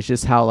over again. It's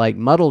just how like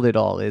muddled it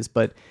all is,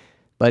 but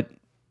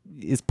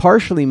is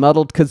partially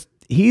muddled because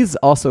he's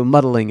also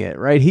muddling it,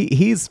 right?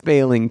 He's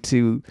failing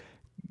to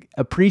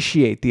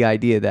appreciate the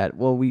idea that,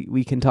 well,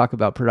 we can talk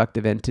about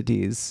productive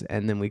entities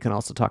and then we can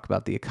also talk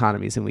about the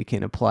economies and we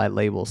can apply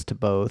labels to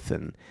both.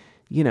 And,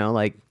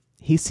 like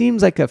he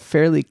seems like a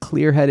fairly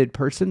clear-headed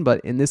person, but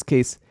in this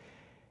case,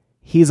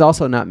 he's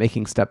also not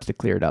making steps to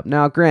clear it up.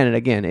 Now, granted,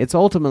 again, it's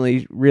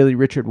ultimately really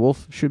Richard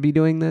Wolff should be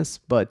doing this,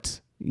 but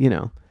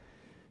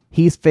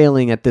he's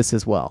failing at this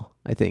as well,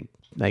 I think.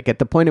 Like, at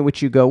the point at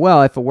which you go,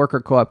 well, if a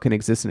worker co-op can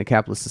exist in a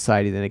capitalist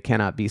society, then it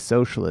cannot be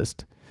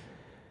socialist.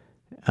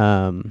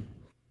 You've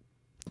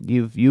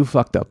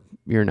fucked up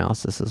your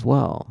analysis as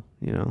well,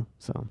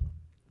 So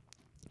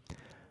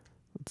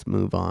let's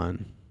move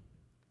on.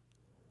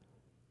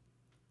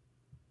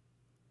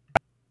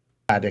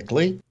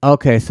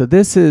 Okay, so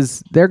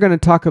they're going to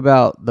talk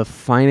about the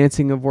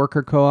financing of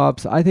worker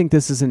co-ops. I think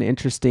this is an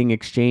interesting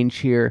exchange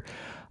here,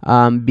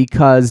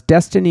 because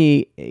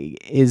Destiny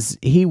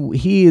he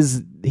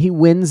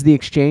wins the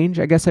exchange,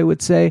 I guess I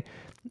would say.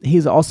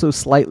 He's also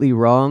slightly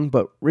wrong,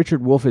 but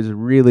Richard Wolff is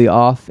really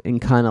off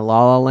in kind of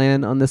la la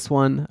land on this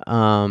one.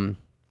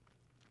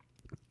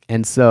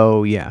 And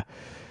so, yeah.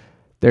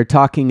 They're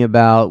talking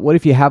about, what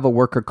if you have a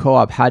worker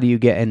co-op? How do you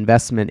get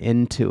investment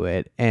into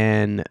it?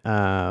 And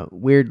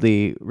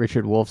weirdly,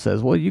 Richard Wolff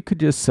says, well, you could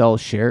just sell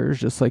shares,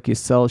 just like you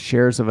sell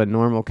shares of a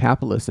normal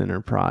capitalist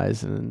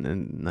enterprise.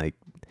 And like,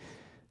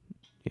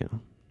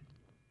 we'll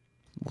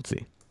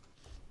see.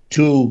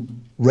 To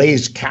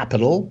raise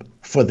capital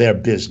for their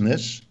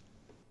business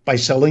by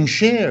selling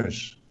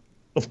shares.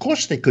 Of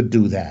course they could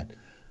do that.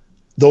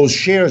 Those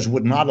shares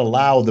would not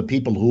allow the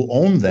people who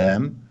own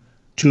them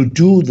to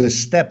do the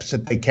steps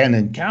that they can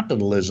in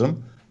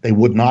capitalism. They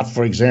would not,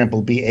 for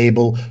example, be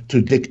able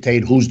to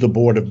dictate who's the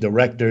board of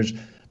directors,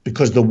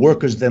 because the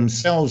workers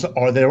themselves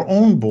are their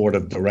own board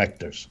of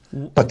directors.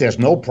 But there's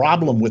no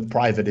problem with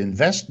private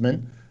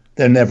investment.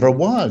 There never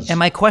was. And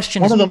my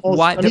question is,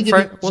 why?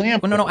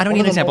 No, I don't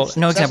need an example.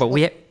 No example.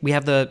 We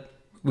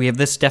have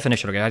this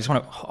definition, okay? I just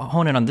want to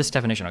hone in on this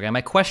definition, okay?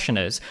 My question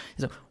is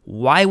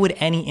why would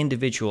any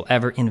individual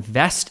ever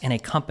invest in a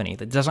company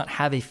that doesn't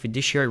have a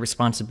fiduciary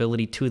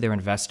responsibility to their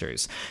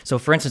investors? So,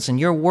 for instance, in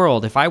your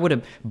world, if I were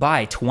to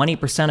buy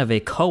 20% of a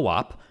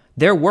co-op,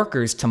 their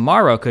workers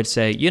tomorrow could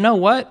say, you know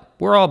what?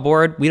 We're all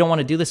bored. We don't want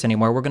to do this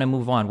anymore. We're going to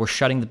move on. We're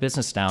shutting the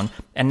business down.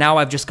 And now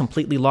I've just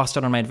completely lost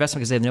out on my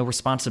investment because they have no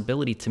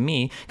responsibility to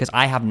me because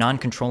I have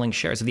non-controlling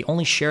shares. If the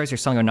only shares you're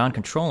selling are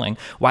non-controlling,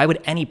 why would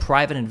any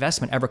private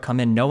investment ever come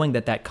in knowing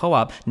that that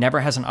co-op never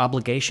has an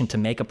obligation to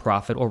make a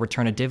profit or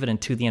return a dividend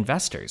to the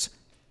investors?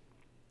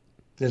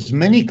 There's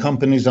many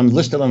companies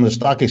listed on the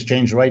stock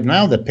exchange right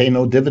now that pay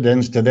no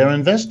dividends to their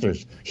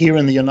investors here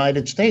in the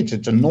United States.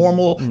 It's a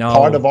normal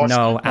part of our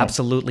No,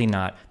 absolutely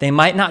not. They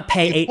might not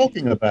pay What are you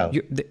talking about?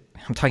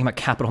 I'm talking about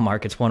Capital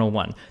Markets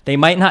 101. They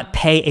might not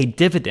pay a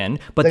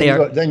dividend, but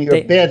then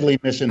you're badly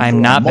misinformed.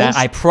 I'm not bad.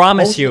 I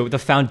promise you, the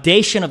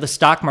foundation of the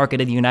stock market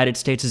in the United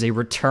States is a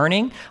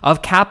returning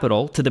of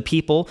capital to the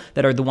people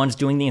that are the ones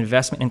doing the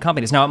investment in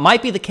companies. Now, it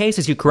might be the case,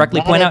 as you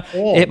correctly point out.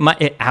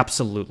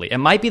 Absolutely. It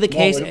might be the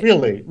case.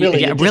 Really.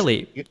 Yeah,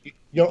 really.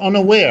 You're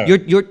unaware.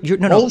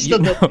 Most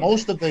of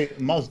the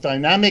most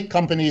dynamic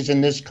companies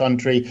in this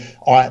country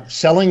are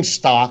selling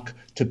stock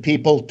to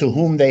people to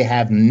whom they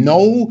have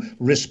no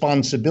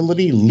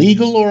responsibility,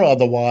 legal or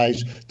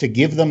otherwise, to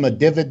give them a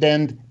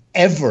dividend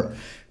ever.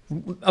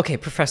 Okay,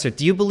 Professor,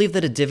 do you believe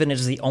that a dividend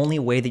is the only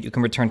way that you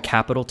can return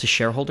capital to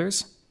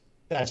shareholders?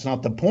 That's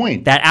not the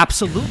point. That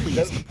absolutely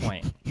is the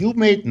point. You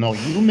made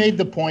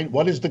the point.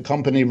 What is the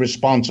company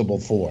responsible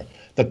for?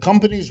 The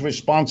company is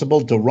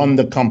responsible to run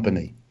the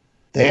company.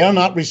 They are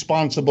not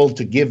responsible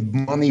to give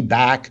money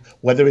back,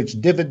 whether it's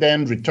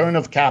dividend, return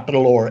of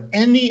capital, or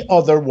any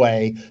other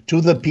way, to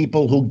the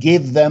people who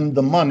give them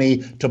the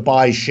money to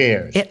buy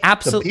shares.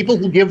 The people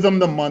who give them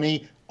the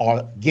money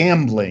are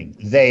gambling.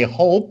 They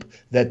hope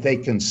that they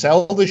can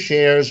sell the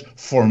shares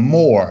for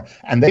more,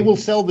 and they will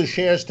sell the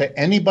shares to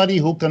anybody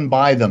who can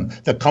buy them.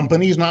 The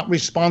company's not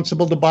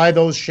responsible to buy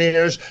those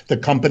shares. The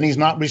company's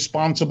not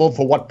responsible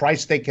for what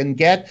price they can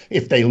get.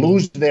 If they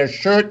lose their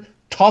shirt,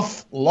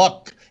 tough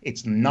luck.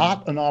 It's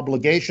not an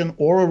obligation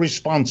or a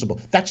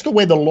responsible. That's the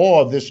way the law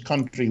of this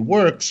country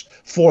works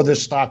for the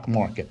stock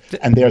market.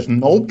 And there's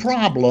no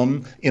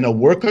problem in a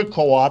worker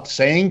co-op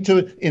saying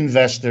to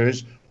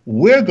investors,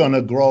 we're going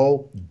to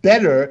grow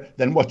better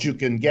than what you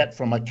can get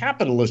from a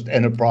capitalist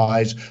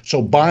enterprise.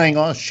 So buying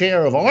a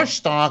share of our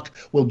stock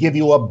will give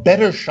you a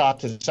better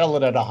shot to sell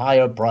it at a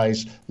higher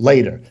price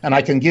later. And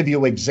I can give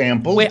you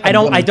examples. Wait, I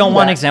don't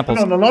want examples.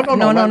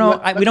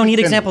 No. We don't need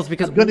examples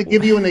because I'm going to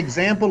give you an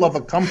example of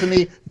a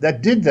company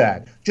that did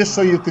that, just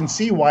so you can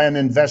see why an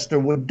investor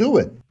would do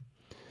it.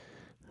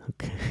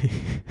 Okay.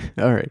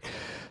 All right.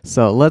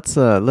 So let's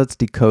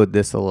decode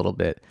this a little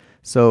bit.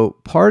 So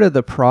part of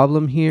the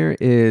problem here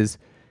is,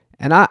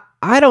 and I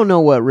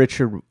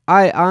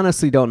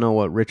honestly don't know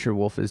what Richard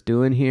Wolff is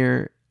doing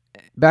here.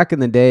 Back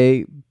in the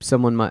day,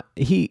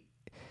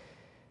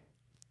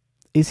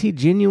 is he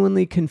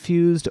genuinely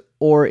confused,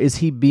 or is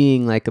he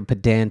being like a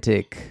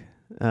pedantic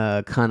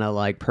kind of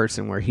like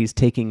person where he's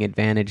taking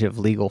advantage of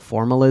legal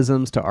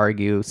formalisms to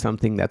argue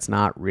something that's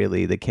not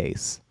really the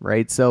case,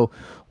 right? So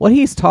what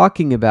he's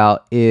talking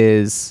about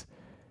is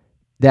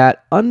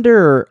that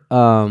under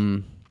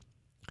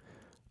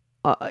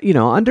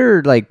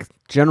like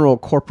general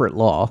corporate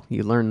law,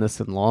 you learn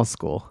this in law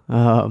school,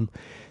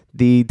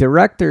 the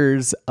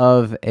directors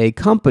of a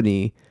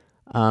company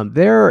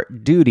their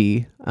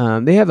duty,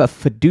 they have a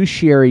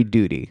fiduciary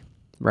duty,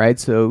 right?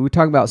 So we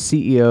talk about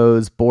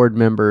CEOs, board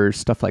members,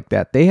 stuff like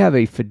that. They have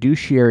a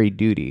fiduciary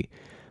duty,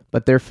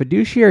 but their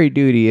fiduciary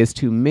duty is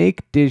to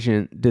make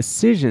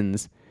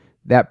decisions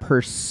that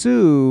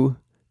pursue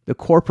the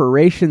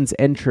corporation's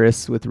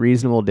interests with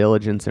reasonable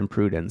diligence and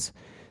prudence.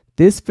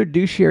 This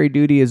fiduciary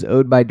duty is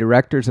owed by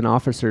directors and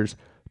officers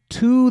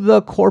to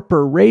the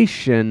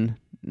corporation,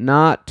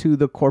 not to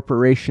the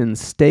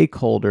corporation's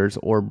stakeholders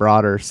or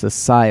broader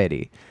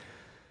society.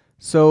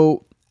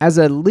 So, as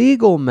a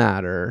legal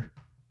matter,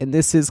 and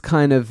this is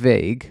kind of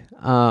vague,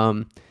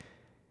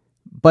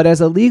 but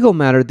as a legal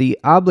matter, the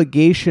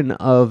obligation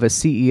of a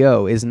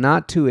CEO is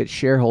not to its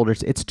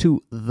shareholders, it's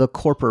to the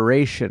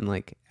corporation,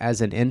 like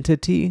as an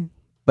entity,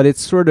 but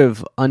it's sort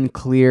of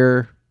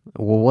unclear.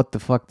 Well, what the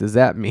fuck does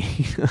that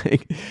mean?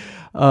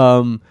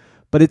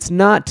 But it's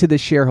not to the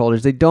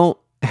shareholders. They don't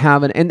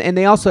have and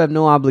they also have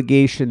no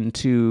obligation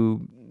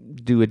to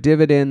do a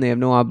dividend. They have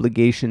no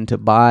obligation to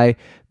buy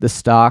the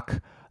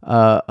stock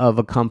of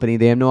a company.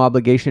 They have no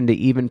obligation to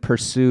even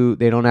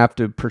they don't have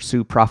to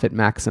pursue profit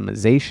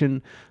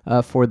maximization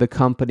for the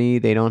company.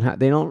 They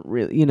don't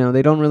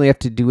really have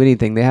to do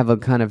anything. They have a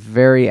kind of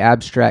very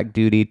abstract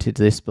duty to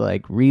just be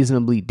like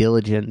reasonably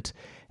diligent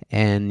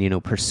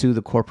and pursue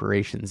the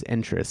corporation's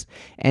interest.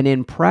 And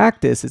in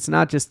practice, it's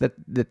not just that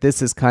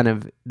this is kind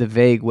of the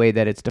vague way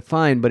that it's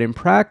defined, but in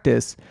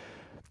practice,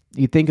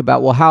 you think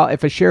about, well, how,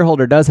 if a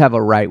shareholder does have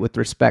a right with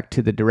respect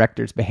to the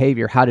director's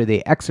behavior, how do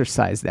they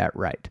exercise that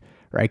right?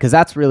 Right? Because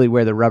that's really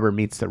where the rubber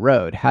meets the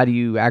road. How do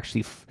you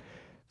actually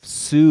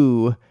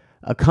sue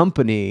a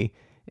company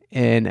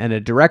and a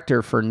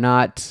director for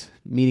not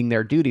meeting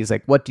their duties?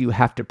 Like, what do you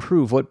have to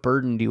prove? What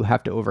burden do you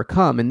have to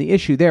overcome? And the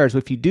issue there is,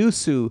 if you do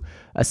sue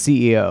a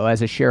CEO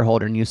as a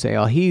shareholder and you say,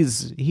 oh,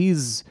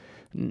 he's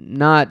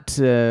not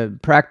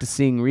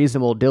practicing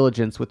reasonable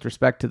diligence with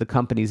respect to the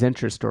company's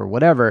interest or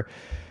whatever,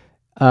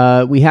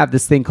 we have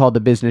this thing called the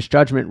business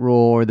judgment rule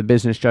or the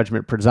business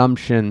judgment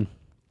presumption.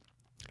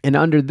 And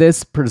under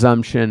this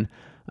presumption,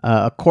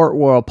 a court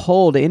will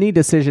uphold any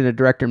decision a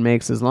director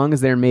makes as long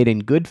as they're made in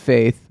good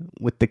faith,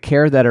 with the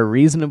care that a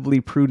reasonably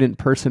prudent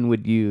person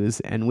would use,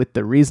 and with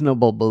the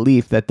reasonable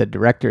belief that the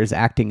director is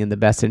acting in the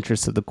best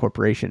interests of the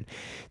corporation.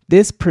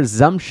 This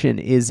presumption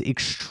is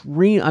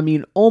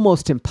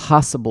almost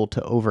impossible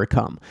to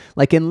overcome.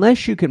 Like,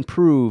 unless you can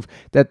prove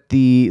that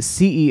the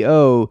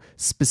CEO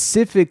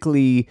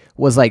specifically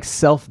was like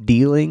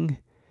self-dealing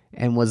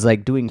and was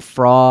like doing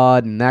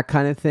fraud and that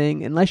kind of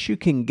thing, unless you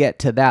can get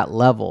to that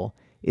level,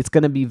 it's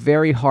going to be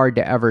very hard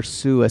to ever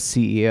sue a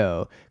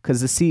CEO, because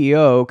the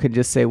CEO can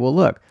just say, well,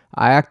 look,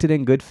 I acted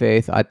in good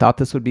faith. I thought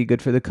this would be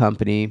good for the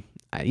company.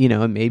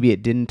 Maybe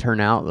it didn't turn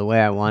out the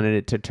way I wanted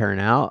it to turn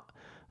out,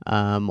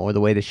 or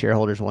the way the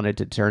shareholders wanted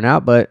it to turn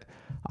out, but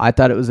I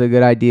thought it was a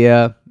good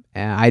idea.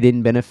 I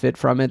didn't benefit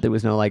from it. There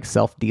was no like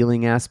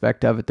self-dealing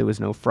aspect of it. There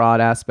was no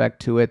fraud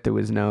aspect to it. There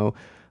was no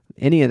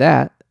any of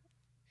that.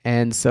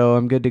 And so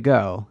I'm good to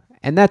go.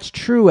 And that's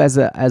true as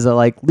a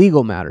like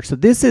legal matter. So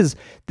this is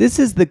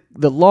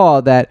the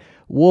law that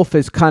Wolff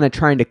is kind of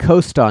trying to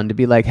coast on, to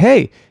be like,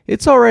 hey,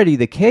 it's already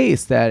the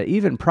case that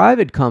even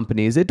private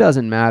companies, it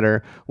doesn't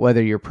matter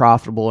whether you're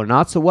profitable or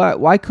not. So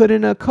why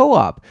couldn't a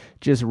co-op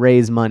just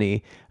raise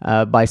money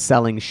by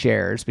selling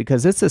shares?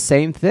 Because it's the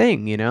same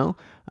thing,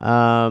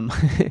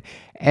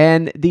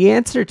 And the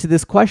answer to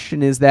this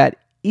question is that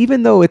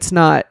even though it's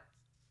not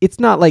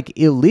like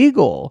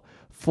illegal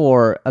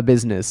for a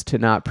business to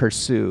not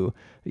pursue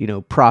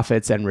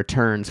profits and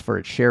returns for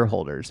its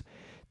shareholders,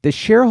 the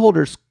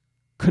shareholders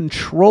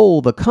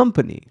control the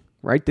company,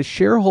 right? The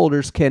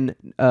shareholders can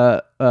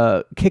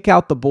kick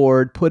out the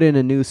board, put in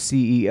a new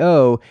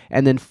CEO,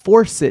 and then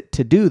force it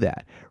to do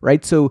that,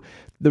 right? So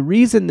the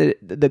reason that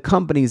the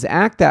companies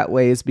act that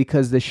way is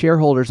because the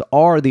shareholders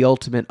are the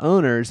ultimate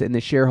owners, and the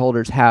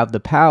shareholders have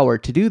the power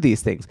to do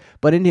these things.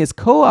 But in his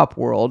co-op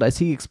world, as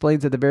he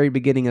explains at the very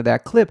beginning of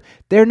that clip,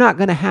 they're not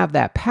going to have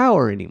that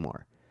power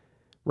anymore,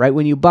 right?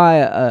 When you buy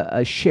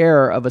a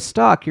share of a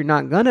stock, you're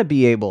not going to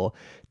be able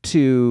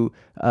to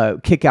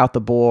kick out the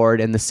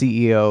board and the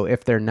CEO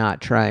if they're not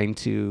trying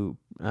to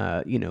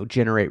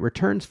generate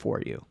returns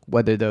for you,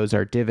 whether those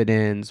are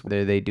dividends,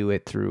 whether they do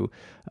it through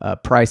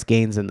price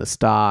gains in the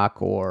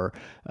stock, or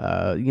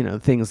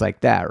things like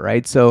that,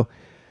 right? So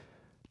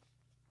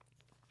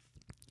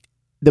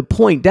the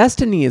point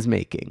Destiny is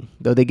making,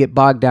 though they get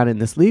bogged down in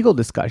this legal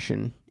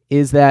discussion,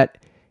 is that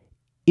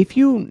if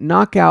you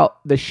knock out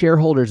the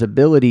shareholders'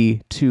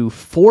 ability to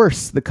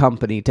force the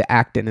company to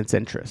act in its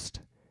interest,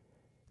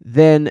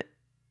 then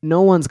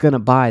no one's going to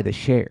buy the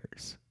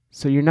shares.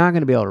 So you're not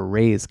going to be able to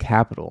raise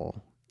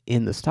capital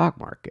in the stock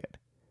market,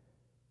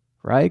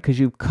 right? Because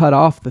you've cut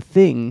off the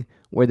thing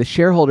where the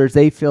shareholders,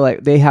 they feel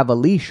like they have a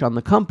leash on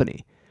the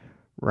company,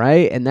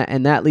 right? And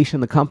that leash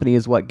on the company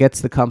is what gets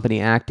the company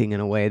acting in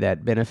a way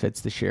that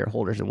benefits the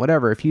shareholders and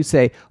whatever. If you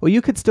say, well,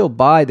 you could still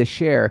buy the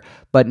share,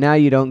 but now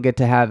you don't get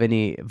to have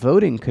any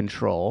voting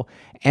control,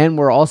 and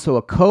we're also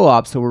a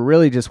co-op, so we're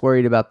really just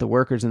worried about the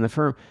workers in the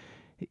firm.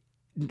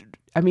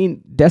 I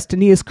mean,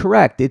 Destiny is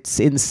correct. It's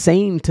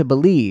insane to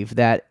believe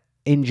that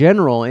in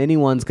general,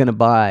 anyone's going to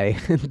buy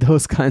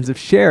those kinds of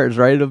shares,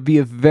 right? It'll be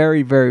a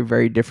very, very,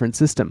 very different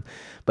system.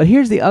 But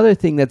here's the other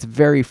thing that's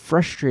very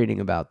frustrating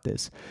about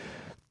this.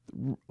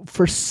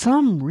 For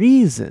some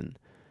reason,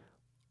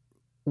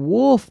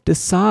 Wolff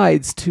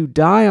decides to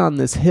die on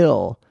this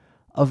hill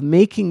of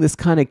making this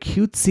kind of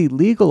cutesy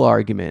legal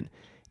argument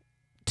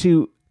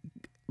to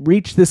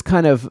reach this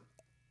kind of,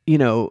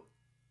 this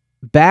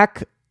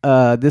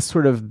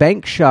sort of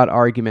bank shot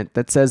argument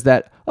that says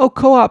that,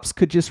 co-ops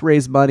could just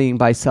raise money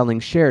by selling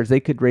shares.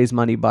 They could raise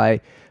money by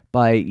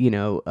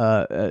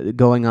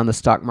going on the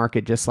stock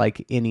market just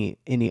like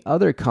any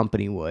other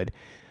company would.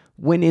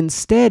 When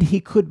instead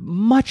he could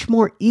much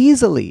more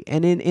easily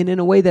and in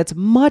a way that's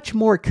much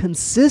more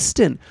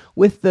consistent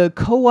with the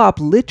co-op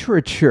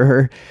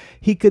literature,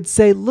 he could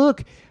say,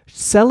 look,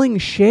 selling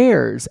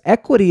shares,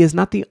 equity is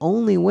not the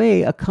only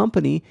way a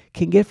company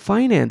can get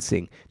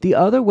financing. The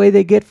other way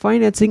they get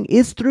financing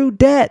is through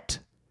debt,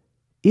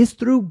 is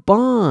through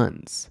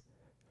bonds.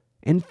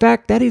 In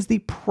fact, that is the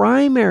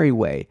primary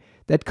way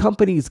that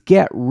companies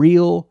get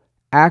real,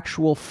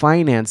 actual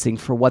financing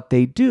for what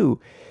they do.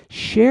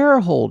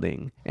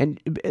 Shareholding,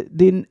 and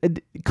the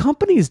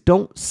companies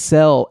don't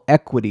sell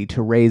equity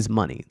to raise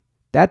money.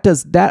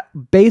 That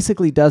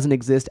basically doesn't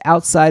exist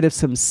outside of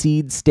some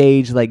seed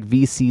stage, like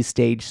VC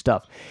stage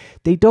stuff.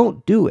 They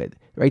don't do it,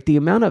 right? The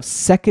amount of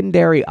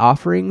secondary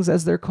offerings,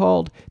 as they're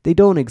called, they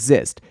don't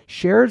exist.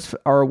 Shares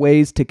are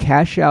ways to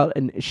cash out,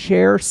 and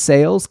share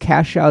sales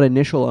cash out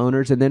initial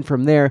owners, and then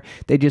from there,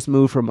 they just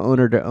move from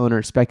owner to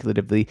owner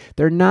speculatively.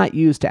 They're not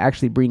used to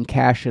actually bring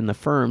cash in the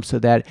firm so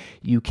that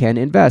you can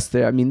invest.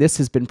 I mean, this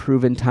has been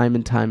proven time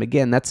and time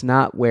again. That's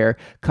not where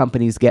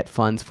companies get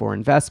funds for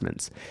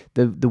investments.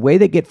 The way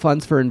they get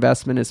funds for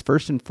investment is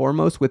first and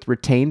foremost with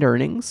retained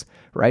earnings,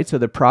 right? So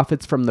the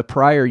profits from the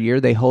prior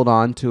year, they hold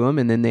on to them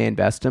and then they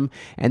invest them.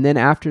 And then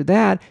after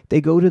that,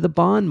 they go to the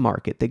bond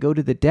market. They go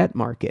to the debt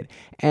market.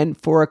 And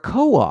for a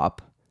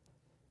co-op,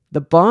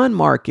 the bond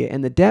market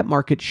and the debt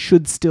market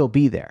should still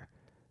be there,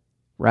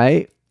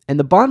 right? And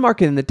the bond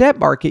market and the debt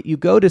market, you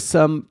go to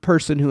some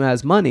person who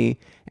has money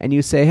and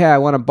you say, hey, I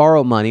want to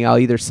borrow money. I'll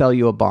either sell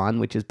you a bond,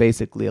 which is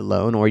basically a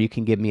loan, or you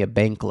can give me a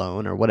bank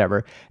loan or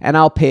whatever, and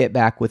I'll pay it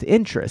back with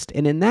interest.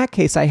 And in that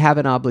case, I have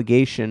an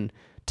obligation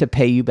to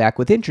pay you back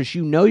with interest.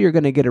 You know you're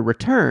going to get a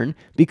return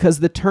because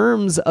the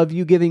terms of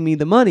you giving me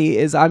the money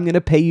is I'm going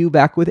to pay you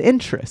back with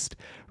interest,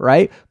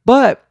 right?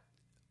 But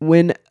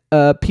when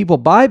people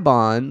buy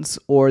bonds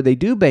or they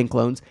do bank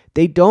loans,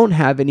 they don't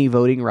have any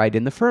voting right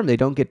in the firm. They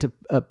don't get to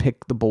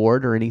pick the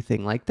board or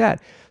anything like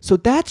that. So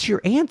that's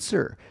your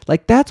answer.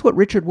 Like, that's what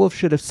Richard Wolff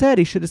should have said.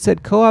 He should have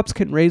said co-ops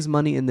can raise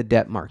money in the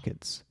debt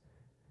markets.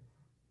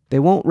 They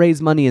won't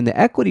raise money in the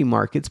equity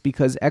markets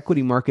because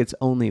equity markets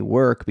only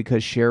work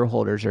because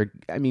shareholders are,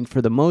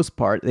 for the most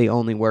part, they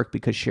only work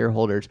because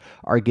shareholders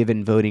are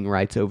given voting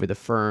rights over the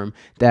firm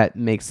that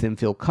makes them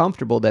feel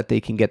comfortable that they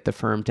can get the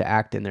firm to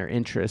act in their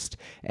interest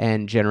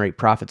and generate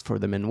profits for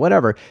them and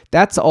whatever.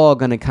 That's all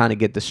going to kind of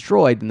get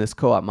destroyed in this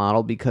co-op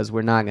model because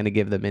we're not going to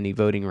give them any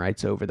voting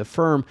rights over the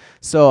firm.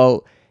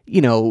 So,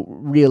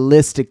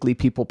 realistically,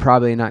 people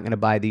probably are not going to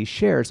buy these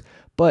shares.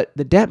 But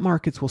the debt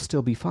markets will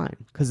still be fine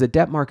because the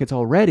debt markets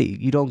already,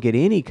 you don't get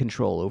any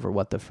control over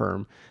what the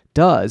firm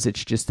does.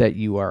 It's just that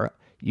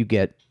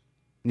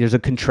there's a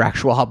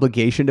contractual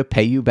obligation to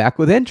pay you back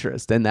with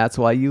interest, and that's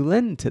why you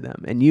lend to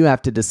them. And you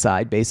have to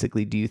decide,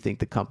 basically, do you think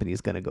the company is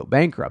going to go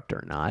bankrupt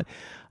or not?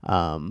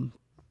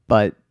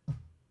 But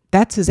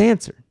that's his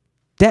answer.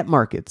 Debt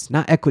markets,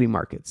 not equity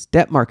markets.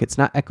 Debt markets,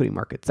 not equity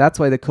markets. That's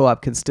why the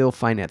co-op can still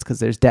finance, because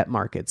there's debt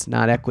markets,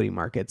 not equity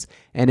markets.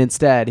 And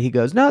instead, he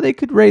goes, no, they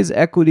could raise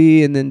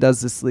equity, and then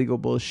does this legal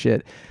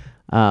bullshit.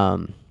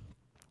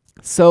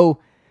 So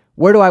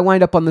where do I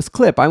wind up on this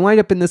clip? I wind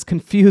up in this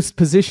confused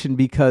position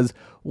because,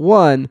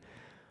 one,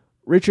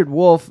 Richard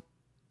Wolff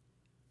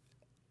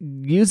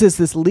uses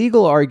this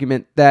legal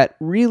argument that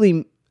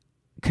really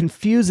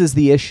confuses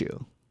the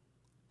issue.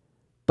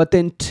 But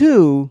then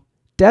two,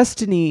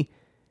 Destiny,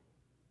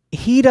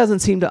 he doesn't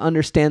seem to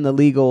understand the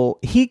legal.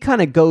 He kind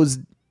of goes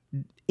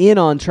in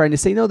on trying to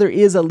say, no, there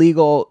is a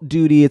legal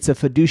duty. It's a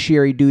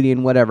fiduciary duty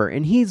and whatever.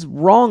 And he's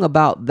wrong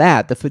about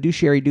that. The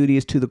fiduciary duty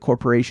is to the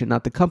corporation,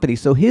 not the company.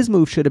 So his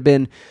move should have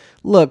been,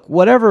 look,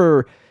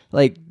 whatever,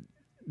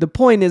 the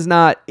point is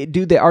not,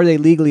 are they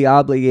legally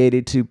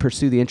obligated to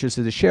pursue the interests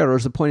of the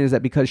shareholders? The point is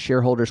that because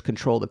shareholders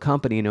control the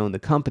company and own the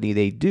company,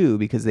 they do,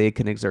 because they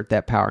can exert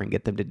that power and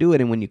get them to do it.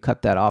 And when you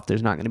cut that off,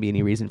 there's not going to be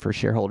any reason for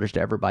shareholders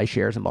to ever buy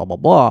shares and blah, blah,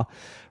 blah,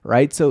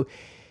 right? So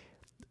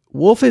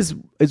Wolff is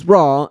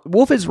wrong.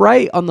 Wolff is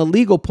right on the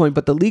legal point,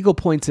 but the legal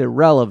point's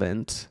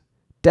irrelevant.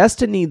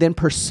 Destiny then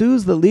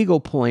pursues the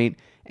legal point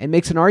and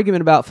makes an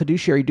argument about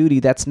fiduciary duty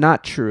that's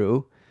not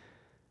true.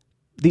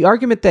 The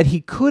argument that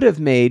he could have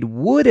made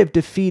would have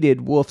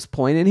defeated Wolff's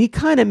point, and he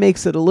kind of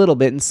makes it a little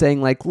bit in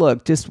saying,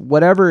 look, just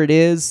whatever it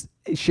is,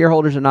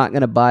 shareholders are not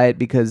going to buy it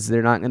because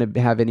they're not going to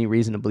have any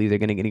reason to believe they're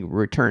going to get any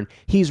return.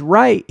 He's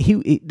right.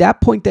 That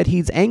point that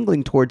he's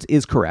angling towards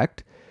is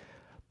correct,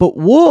 But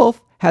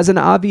Wolff has an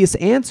obvious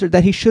answer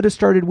that he should have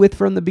started with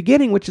from the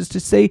beginning, which is to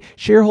say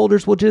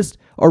shareholders will just,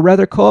 or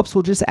rather co-ops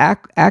will just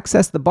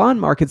access the bond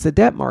markets, the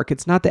debt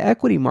markets, not the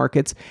equity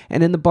markets.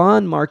 And in the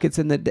bond markets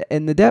and the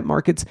debt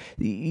markets,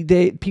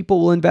 people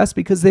will invest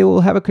because they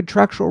will have a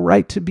contractual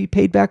right to be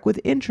paid back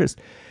with interest.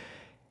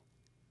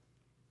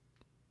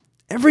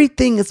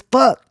 Everything is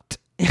fucked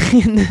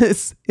in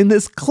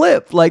this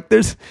clip. Like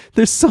there's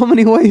so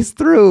many ways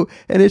through,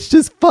 and it's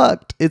just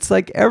fucked. It's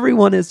like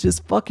everyone is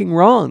just fucking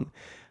wrong.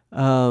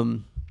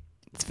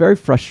 It's very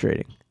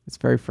frustrating. It's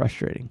very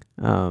frustrating.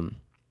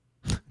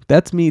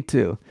 That's me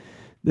too.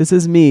 This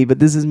is me, but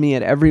this is me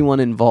and everyone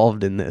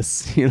involved in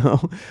this, you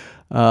know?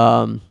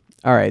 All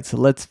right, so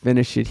let's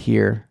finish it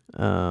here.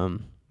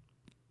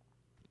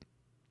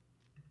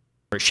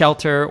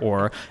 Shelter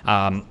or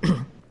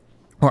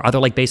other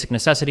like basic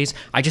necessities.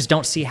 I just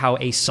don't see how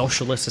a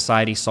socialist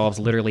society solves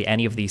literally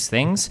any of these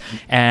things.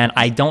 And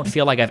I don't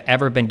feel like I've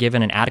ever been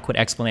given an adequate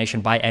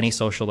explanation by any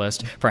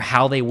socialist for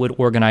how they would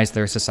organize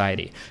their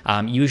society.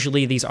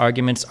 Usually these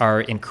arguments are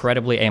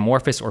incredibly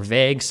amorphous or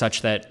vague,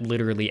 such that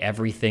literally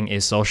everything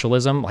is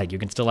socialism. Like you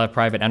can still have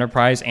private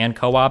enterprise and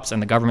co-ops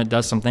and the government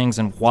does some things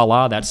and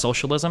voila, that's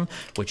socialism,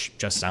 which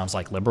just sounds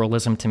like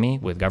liberalism to me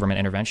with government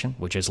intervention,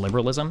 which is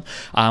liberalism.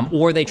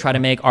 Or they try to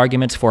make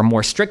arguments for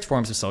more strict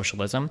forms of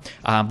socialism.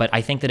 But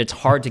I think that it's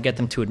hard to get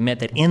them to admit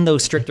that in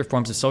those stricter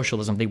forms of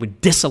socialism, they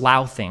would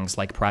disallow things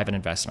like private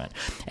investment.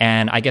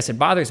 And I guess it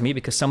bothers me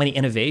because so many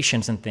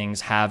innovations and things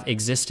have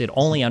existed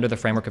only under the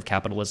framework of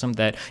capitalism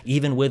that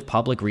even with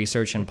public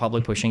research and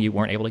public pushing, you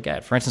weren't able to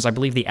get. For instance, I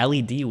believe the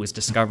LED was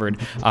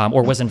discovered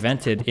or was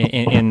invented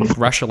in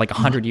Russia like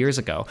 100 years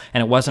ago.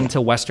 And it wasn't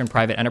until Western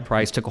private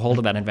enterprise took a hold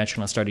of that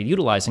invention and started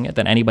utilizing it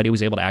that anybody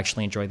was able to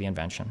actually enjoy the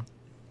invention.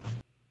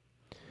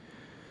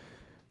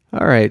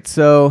 All right,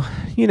 so,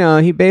 you know,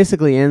 he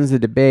basically ends the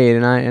debate,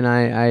 and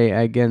I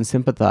again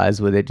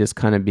sympathize with it, just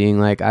kind of being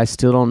like, I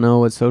still don't know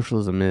what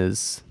socialism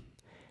is,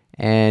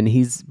 and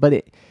he's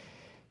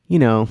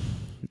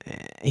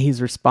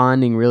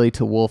responding really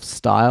to Wolff's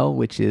style,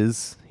 which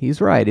is,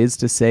 he's right, is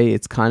to say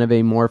it's kind of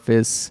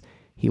amorphous.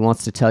 He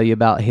wants to tell you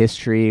about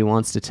history, he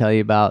wants to tell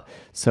you about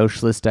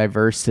socialist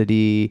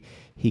diversity,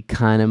 he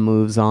kind of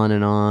moves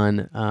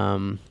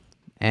on,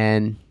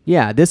 and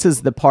yeah, this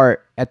is the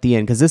part at the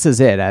end, because this is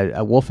it.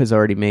 Wolff has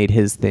already made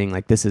his thing.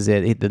 Like, this is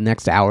it. The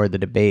next hour of the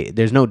debate,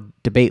 there's no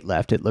debate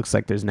left. It looks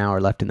like there's an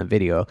hour left in the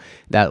video.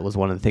 That was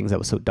one of the things that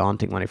was so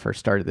daunting when I first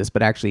started this.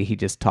 But actually, he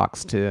just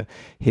talks to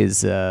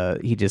his,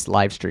 he just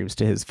live streams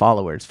to his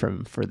followers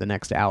for the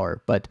next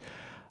hour. But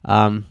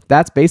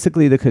that's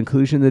basically the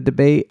conclusion of the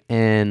debate.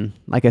 And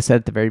like I said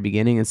at the very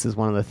beginning, this is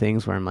one of the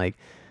things where I'm like,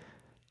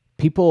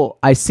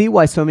 I see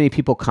why so many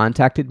people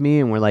contacted me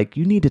and were like,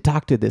 you need to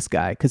talk to this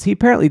guy. Because he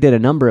apparently did a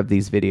number of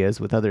these videos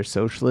with other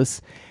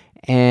socialists.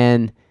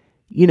 And,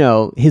 you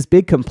know, his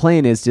big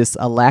complaint is just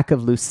a lack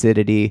of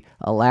lucidity,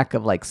 a lack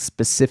of like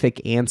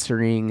specific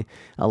answering,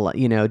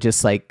 you know,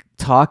 just like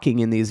talking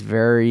in these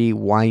very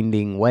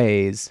winding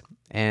ways.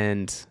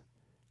 And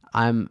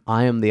I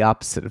am the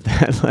opposite of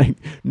that. Like,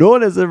 no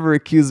one has ever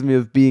accused me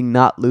of being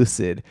not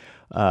lucid.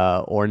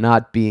 Or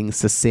not being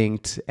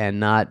succinct and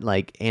not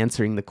like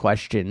answering the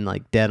question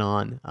like dead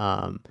on.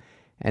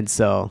 And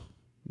so,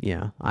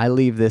 yeah, I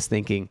leave this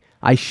thinking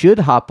I should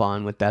hop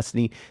on with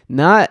Destiny,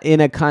 not in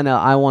a kind of,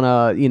 I want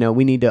to, you know,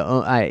 we need to,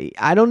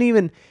 I don't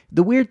even,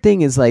 the weird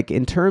thing is like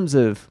in terms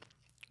of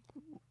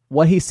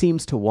what he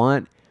seems to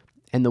want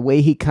and the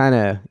way he kind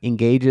of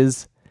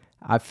engages,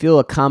 I feel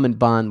a common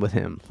bond with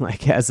him,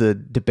 like as a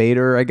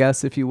debater, I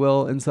guess, if you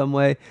will, in some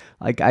way.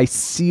 Like I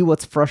see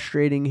what's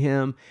frustrating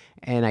him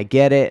and I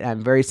get it.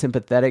 I'm very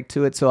sympathetic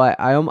to it. So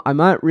I'm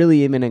not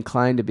really even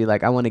inclined to be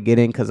like, I want to get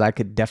in because I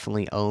could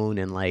definitely own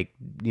and like,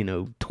 you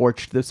know,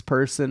 torch this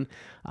person.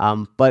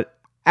 But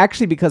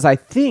actually, because I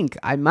think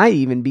I might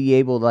even be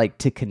able like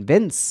to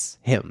convince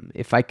him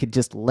if I could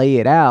just lay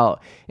it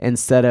out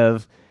instead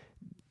of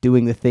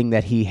doing the thing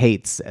that he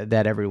hates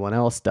that everyone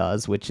else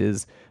does, which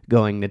is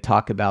going to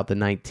talk about the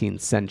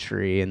 19th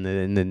century and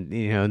the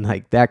you know,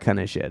 like that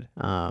kind of shit.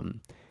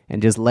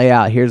 And just lay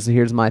out,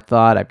 here's my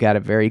thought. I've got a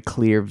very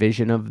clear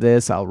vision of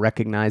this. I'll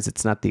recognize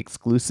it's not the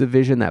exclusive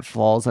vision that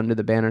falls under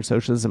the banner of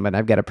socialism, but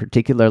I've got a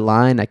particular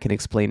line. I can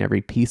explain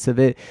every piece of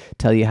it,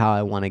 tell you how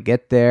I want to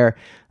get there,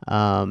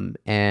 and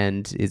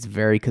it's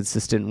very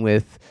consistent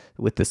with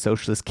the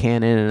socialist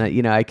canon. And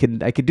you know, I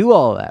could do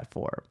all of that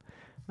for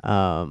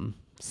him.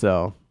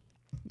 So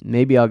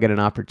maybe I'll get an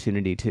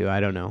opportunity to.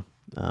 I don't know.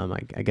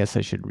 I guess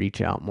I should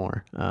reach out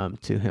more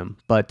to him,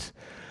 but.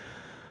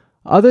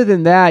 Other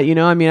than that, you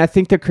know, I mean, I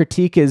think the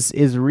critique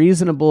is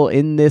reasonable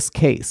in this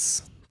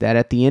case, that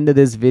at the end of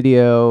this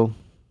video,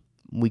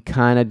 we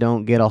kind of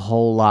don't get a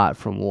whole lot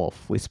from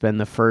Wolff. We spend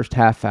the first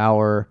half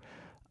hour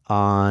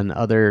on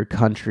other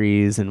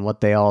countries and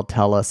what they all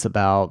tell us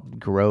about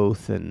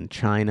growth and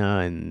China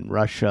and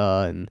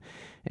Russia,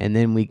 and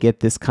then we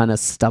get this kind of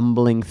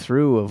stumbling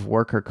through of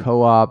worker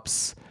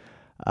co-ops,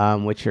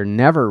 which are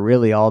never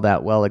really all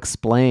that well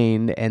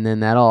explained, and then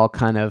that all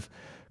kind of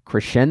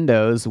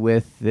crescendos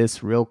with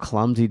this real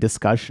clumsy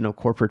discussion of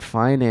corporate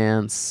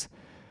finance.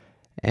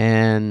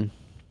 And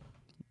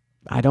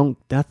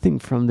nothing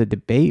from the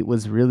debate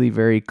was really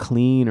very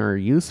clean or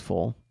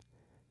useful.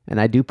 And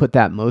I do put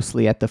that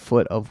mostly at the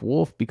foot of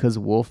Wolff, because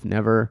Wolff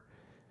never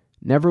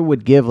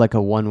would give like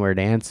a one-word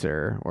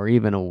answer or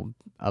even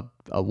a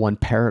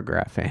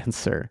one-paragraph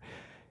answer.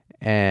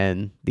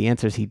 And the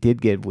answers he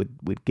did give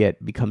would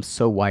become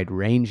so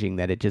wide-ranging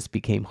that it just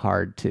became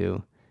hard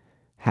to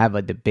have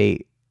a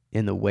debate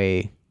in the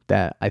way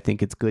that I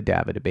think it's good to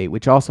have a debate,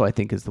 which also I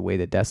think is the way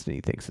that Destiny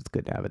thinks it's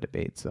good to have a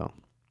debate. So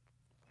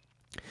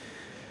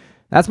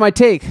that's my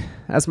take.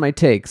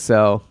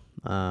 So,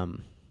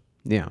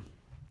 yeah.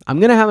 I'm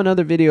going to have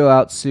another video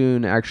out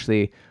soon,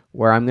 actually,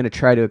 where I'm going to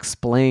try to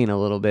explain a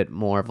little bit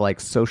more of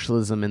like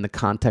socialism in the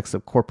context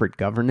of corporate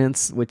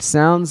governance, which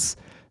sounds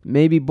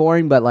maybe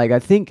boring, but like I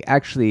think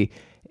actually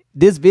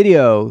this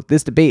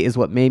debate is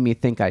what made me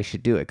think I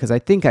should do it, because I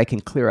think I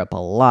can clear up a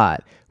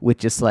lot with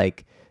just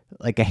like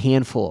a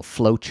handful of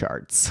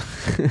flowcharts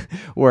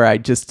where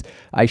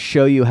I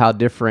show you how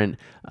different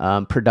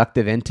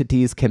productive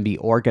entities can be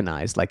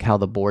organized, like how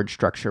the board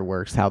structure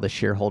works, how the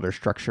shareholder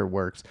structure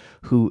works,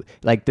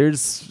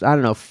 there's, I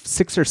don't know,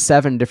 6 or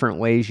 7 different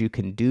ways you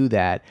can do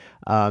that.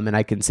 And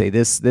I can say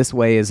this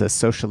way is a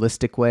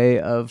socialistic way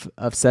of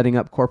setting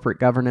up corporate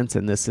governance,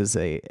 and this is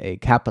a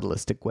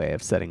capitalistic way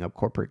of setting up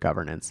corporate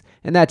governance.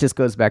 And that just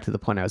goes back to the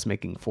point I was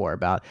making before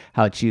about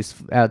how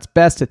it's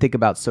best to think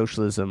about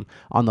socialism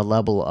on the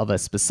level of a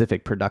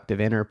specific productive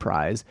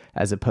enterprise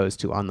as opposed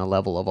to on the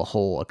level of a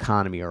whole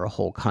economy or a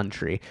whole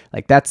country.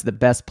 Like that's the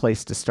best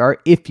place to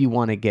start if you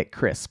want to get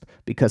crisp,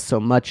 because so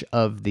much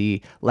of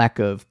the lack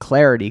of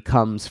clarity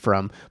comes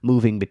from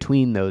moving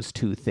between those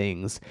two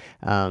things.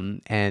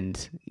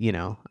 And,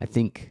 I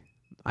think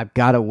I've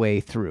got a way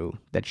through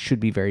that should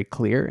be very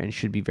clear and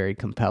should be very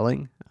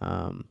compelling.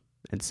 And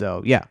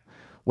so, yeah,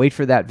 wait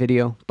for that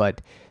video.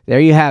 But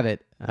there you have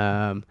it.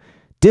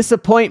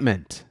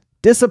 Disappointment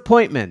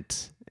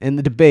in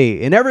the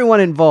debate and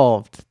everyone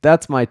involved.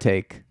 That's my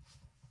take.